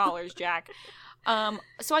 $0, Jack.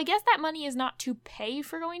 So I guess that money is not to pay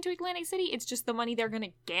for going to Atlantic City. It's just the money they're going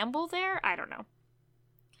to gamble there. I don't know.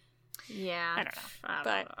 Yeah. I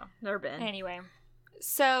don't know. Never been. Anyway.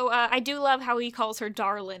 So, I do love how he calls her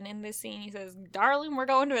darling in this scene. He says, darling, we're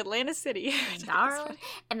going to Atlantic City. Darling.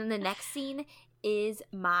 And then the next scene is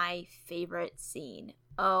my favorite scene.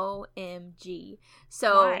 OMG.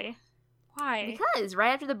 So, Why? Because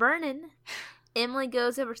right after the burning, Emily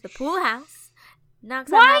goes over to the pool house,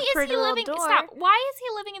 knocks on that pretty little door. Stop. Why is he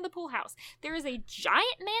living in the pool house? There is a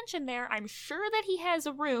giant mansion there. I'm sure that he has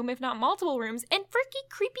a room, if not multiple rooms, and freaky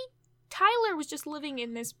creepy Tyler was just living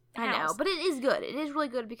in this house. I know, but it is good. It is really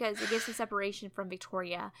good because it gives the separation from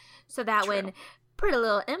Victoria, so that when pretty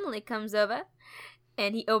little Emily comes over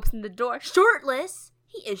and he opens the door shirtless,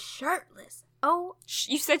 he is shirtless. Oh,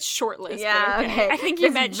 you said shortless. Yeah, okay. I think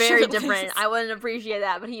you meant very shirtless. Different. I wouldn't appreciate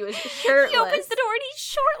that, but he was shirtless. He opens the door and he's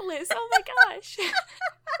shortless. Oh my gosh.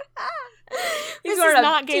 He's this wearing is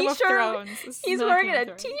not Game of t-shirt. Thrones. He's wearing a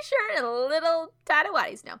t-shirt and little tidy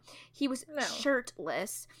whities. No, he was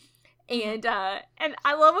shirtless. And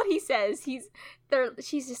I love what he says.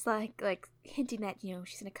 She's just like hinting that,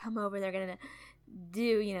 she's gonna come over. They're gonna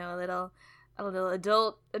do, a little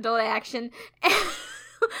adult action, a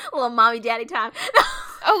little mommy daddy time.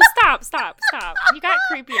 Oh, stop! You got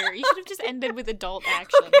creepier. You should have just ended with adult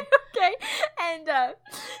action. Okay. And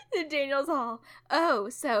Daniel's all, oh,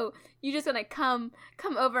 so you just gonna come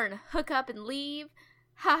over and hook up and leave?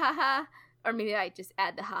 Ha ha ha. Or maybe I just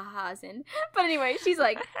add the ha-has in. But anyway, she's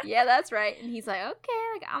like, yeah, that's right. And he's like,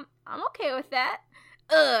 okay, I'm okay with that.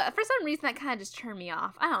 For some reason, that kind of just turned me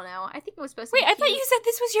off. I don't know. I think it was supposed to be I thought you said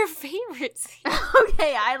this was your favorite scene.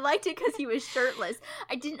 Okay, I liked it because he was shirtless.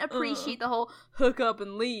 I didn't appreciate the whole hook up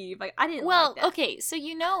and leave. Like, I didn't like that. Okay, so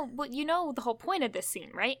you know the whole point of this scene,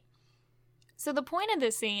 right? So the point of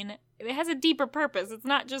this scene, it has a deeper purpose. It's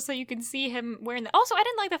not just so you can see him wearing the... Also, I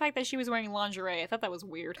didn't like the fact that she was wearing lingerie. I thought that was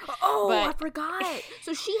weird. Oh, I forgot.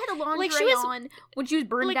 So she had a lingerie on when she was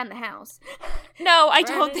burning down the house. No, I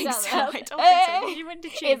don't think so. I don't think so. She went to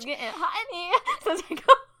change. It's getting hot in here.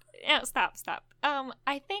 Yeah, stop.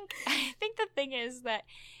 I think the thing is that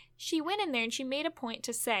she went in there and she made a point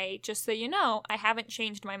to say, just so you know, I haven't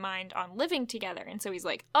changed my mind on living together. And so he's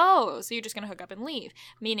like, oh, so you're just going to hook up and leave.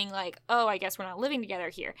 Meaning like, oh, I guess we're not living together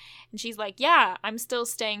here. And she's like, yeah, I'm still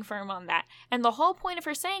staying firm on that. And the whole point of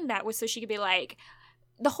her saying that was so she could be like,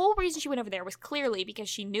 the whole reason she went over there was clearly because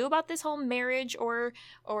she knew about this whole marriage or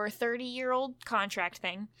 30-year-old contract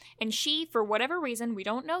thing. And she, for whatever reason, we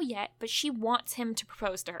don't know yet, but she wants him to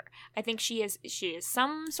propose to her. I think she is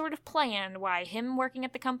some sort of plan why him working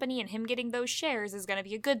at the company and him getting those shares is going to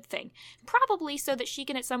be a good thing. Probably so that she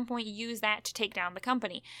can at some point use that to take down the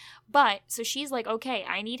company. But, so she's like, okay,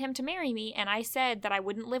 I need him to marry me, and I said that I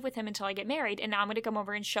wouldn't live with him until I get married, and now I'm going to come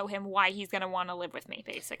over and show him why he's going to want to live with me,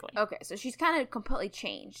 basically. Okay, so she's kind of completely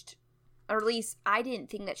changed. Or at least I didn't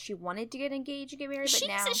think that she wanted to get engaged and get married, but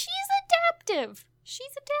now... She's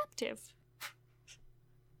adaptive.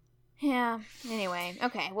 Yeah, anyway.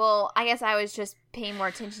 Okay, well, I guess I was just paying more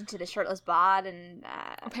attention to the shirtless bod and...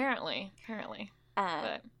 Apparently.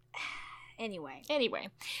 But... Anyway.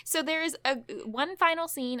 So there's one final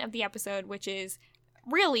scene of the episode, which is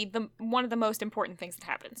really one of the most important things that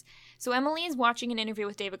happens. So Emily is watching an interview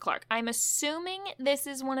with David Clark. I'm assuming this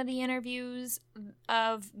is one of the interviews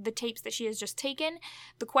of the tapes that she has just taken.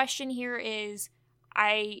 The question here is,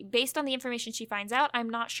 based on the information she finds out, I'm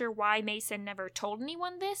not sure why Mason never told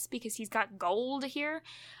anyone this, because he's got gold here.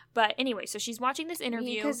 But anyway, so she's watching this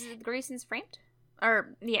interview. Because Grayson's framed?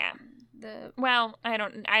 Or yeah. Well, I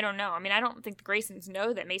don't know. I mean, I don't think the Graysons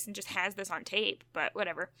know that Mason just has this on tape, but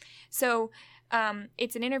whatever. So,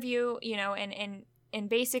 it's an interview, and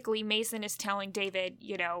basically Mason is telling David,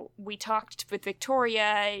 we talked with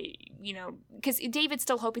Victoria, because David's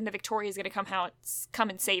still hoping that Victoria is going to come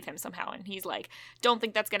and save him somehow. And he's like, don't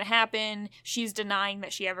think that's going to happen. She's denying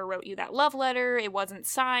that she ever wrote you that love letter. It wasn't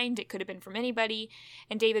signed. It could have been from anybody.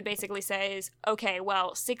 And David basically says, okay,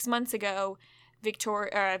 well, 6 months ago,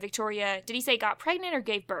 Victoria, did he say got pregnant or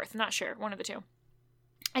gave birth? Not sure. One of the two.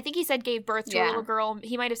 I think he said gave birth to a little girl.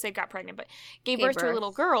 He might have said got pregnant, but gave birth to a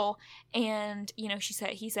little girl. And,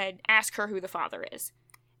 he said, ask her who the father is.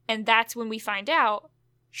 And that's when we find out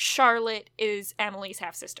Charlotte is Emily's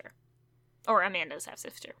half-sister. Or Amanda's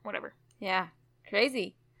half-sister, whatever. Yeah.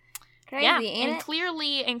 Crazy. Yeah, ain't and it?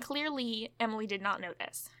 clearly Emily did not know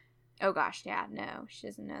this. Oh gosh, yeah, no, she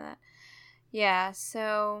doesn't know that. Yeah,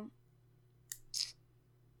 so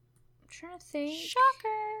I'm trying to think.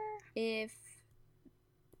 Shocker. If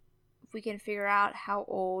we can figure out how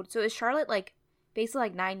old. So is Charlotte like basically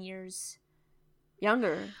like 9 years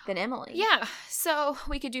younger than Emily? Yeah, so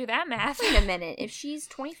we could do that math. Wait a minute. If she's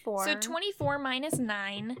 24. So 24 minus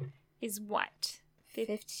 9 is what?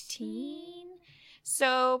 15?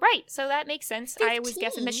 So, right. So that makes sense. 15? I was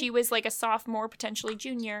guessing that she was like a sophomore, potentially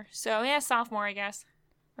junior. So, yeah, sophomore, I guess.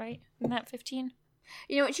 Right? Isn't that 15?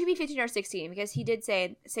 You know, it should be 15 or 16 because he did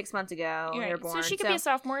say 6 months ago You're they were right. born. So she could be a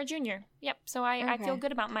sophomore or junior. Yep. So I feel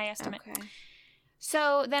good about my estimate. Okay.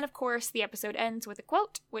 So then, of course, the episode ends with a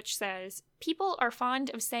quote which says, "People are fond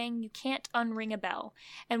of saying you can't unring a bell.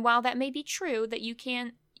 And while that may be true, that you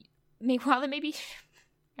can't... While that may be...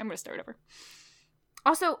 I'm going to start over.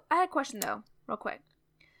 Also, I had a question though, real quick.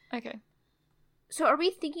 Okay. So are we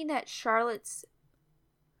thinking that Charlotte's...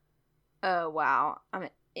 Oh, wow. I'm an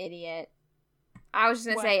idiot. I was just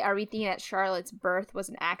going to say, are we thinking that Charlotte's birth was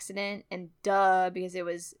an accident? And duh, because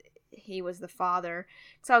he was the father.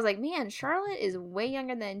 So I was like, man, Charlotte is way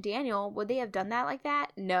younger than Daniel. Would they have done that like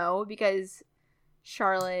that? No, because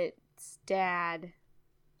Charlotte's dad...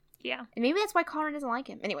 Yeah. And maybe that's why Conrad doesn't like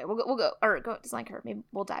him. Anyway, we'll go doesn't like her. Maybe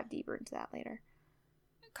we'll dive deeper into that later.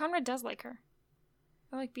 Conrad does like her.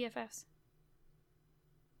 I like BFFs.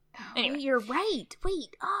 Oh, Anyway. you're right.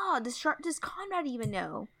 Wait. Oh, does Conrad even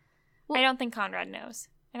know? Well, I don't think Conrad knows.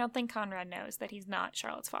 I don't think Conrad knows that he's not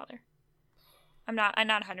Charlotte's father. I'm not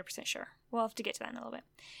 100% sure. We'll have to get to that in a little bit.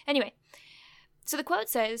 Anyway, so the quote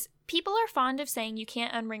says, "People are fond of saying you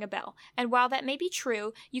can't unring a bell, and while that may be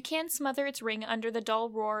true, you can smother its ring under the dull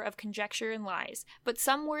roar of conjecture and lies. But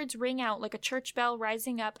some words ring out like a church bell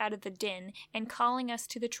rising up out of the din and calling us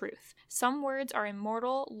to the truth. Some words are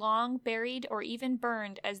immortal, long buried, or even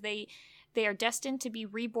burned as they are destined to be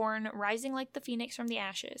reborn, rising like the phoenix from the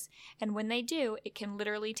ashes. And when they do, it can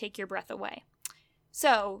literally take your breath away."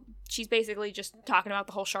 So she's basically just talking about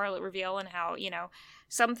the whole Charlotte reveal and how,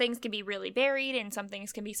 some things can be really buried and some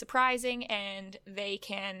things can be surprising and they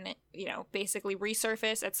can, basically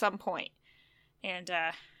resurface at some point. And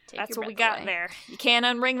that's what we got there. You can't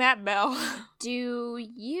unring that bell. Do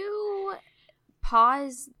you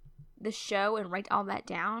pause the show and write all that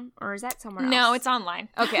down? Or is that somewhere else? No, it's online.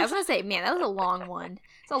 Okay, I was going to say, man, that was a long one.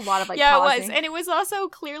 It's a lot of pausing. Yeah, it was. And it was also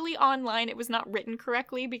clearly online. It was not written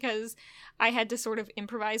correctly because I had to sort of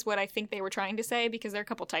improvise what I think they were trying to say because there are a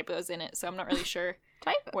couple typos in it, so I'm not really sure.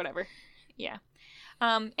 Typo. Whatever. Yeah.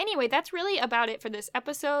 Anyway, that's really about it for this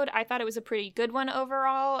episode. I thought it was a pretty good one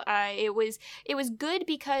overall. It was good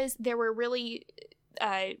because there were really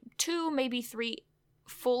 2, maybe 3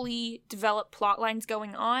 fully developed plot lines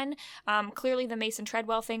going on. Clearly the Mason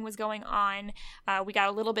Treadwell thing was going on. We got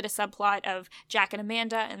a little bit of subplot of Jack and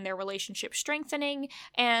Amanda and their relationship strengthening,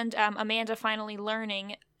 and Amanda finally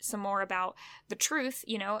learning some more about the truth,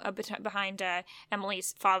 behind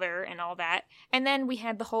Emily's father and all that. And then we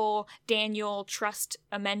had the whole Daniel trust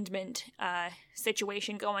amendment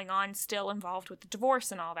situation going on, still involved with the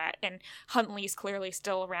divorce and all that. And Huntley's clearly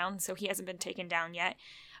still around, so he hasn't been taken down yet.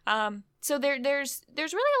 So there's really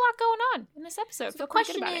a lot going on in this episode. So the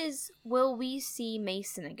question is, will we see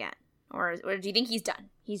Mason again, or do you think he's done?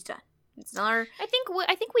 He's done. It's another. I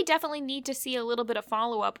think we definitely need to see a little bit of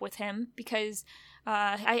follow up with him because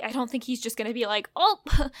I don't think he's just gonna be like, oh,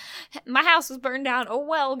 my house was burned down. Oh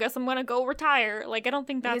well, guess I'm gonna go retire. Like, I don't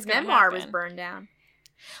think that's gonna happen. His memoir was burned down.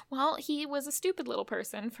 Well, he was a stupid little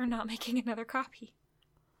person for not making another copy.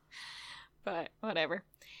 But whatever.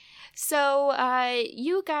 So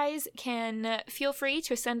you guys can feel free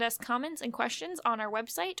to send us comments and questions on our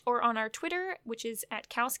website or on our Twitter, which is at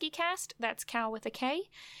KowskiCast. That's Cal with a K.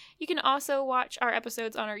 You can also watch our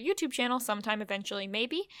episodes on our YouTube channel sometime eventually,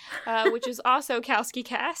 maybe, which is also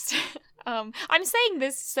KowskiCast. I'm saying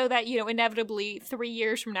this so that, inevitably 3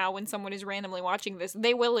 years from now when someone is randomly watching this,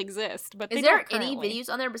 they will exist. But is there any videos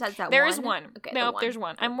on there besides that one? There is one. Okay, nope, there's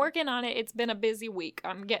one. I'm working on it. It's been a busy week.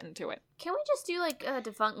 I'm getting to it. Can we just do like a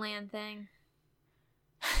Defunct Land thing?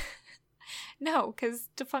 No, because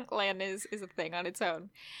Defunct Land is a thing on its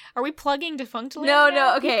own. Are we plugging Defunct Land?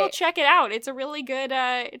 No, okay. People check it out. It's a really good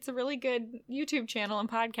YouTube channel and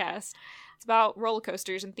podcast. It's about roller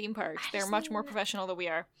coasters and theme parks. They're much more professional than we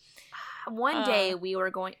are. One day we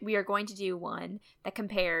are going to do one that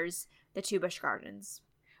compares the two Busch Gardens.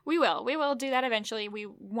 We will do that eventually. We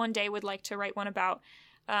one day would like to write one about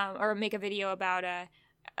or make a video about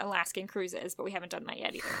Alaskan cruises, but we haven't done that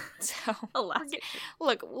yet either. So Alaskan.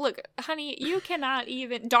 Look, honey, you cannot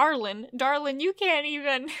even, darling, you can't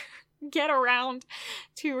even get around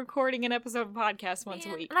to recording an episode of a podcast once a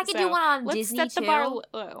week. And I could do one on Disney let's set too. the bar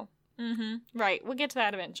low. Right, we'll get to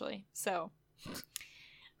that eventually. So,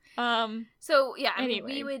 yeah, I anyway. mean,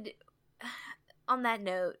 we would. On that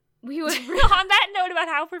note, we would. On that note about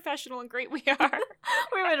how professional and great we are,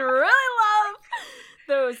 we would really love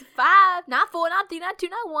those 5, not 4, not 3, not 2,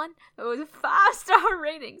 not 1, those 5-star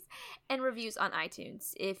ratings and reviews on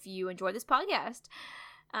iTunes. If you enjoy this podcast,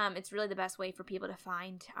 it's really the best way for people to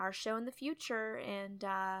find our show in the future. And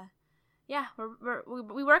yeah,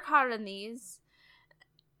 we work hard on these,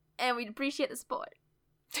 and we'd appreciate the support.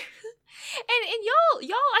 And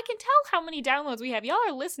y'all, I can tell how many downloads we have. Y'all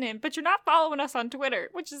are listening, but you're not following us on Twitter,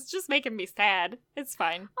 which is just making me sad. It's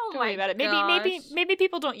fine. Don't worry about it. Maybe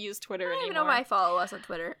people don't use Twitter anymore. I don't even know why I follow us on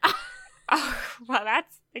Twitter. Oh, well,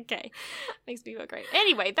 that's okay. Makes me feel great.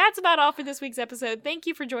 Anyway, that's about all for this week's episode. Thank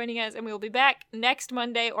you for joining us, and we will be back next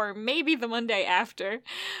Monday, or maybe the Monday after,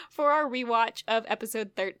 for our rewatch of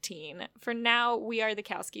episode 13. For now, we are the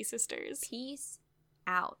Kowski sisters. Peace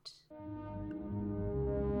out.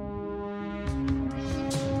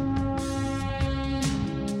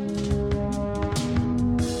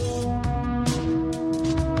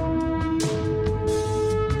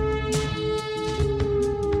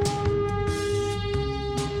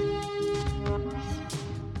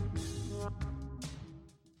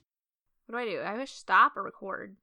 What do? I wish stop or record.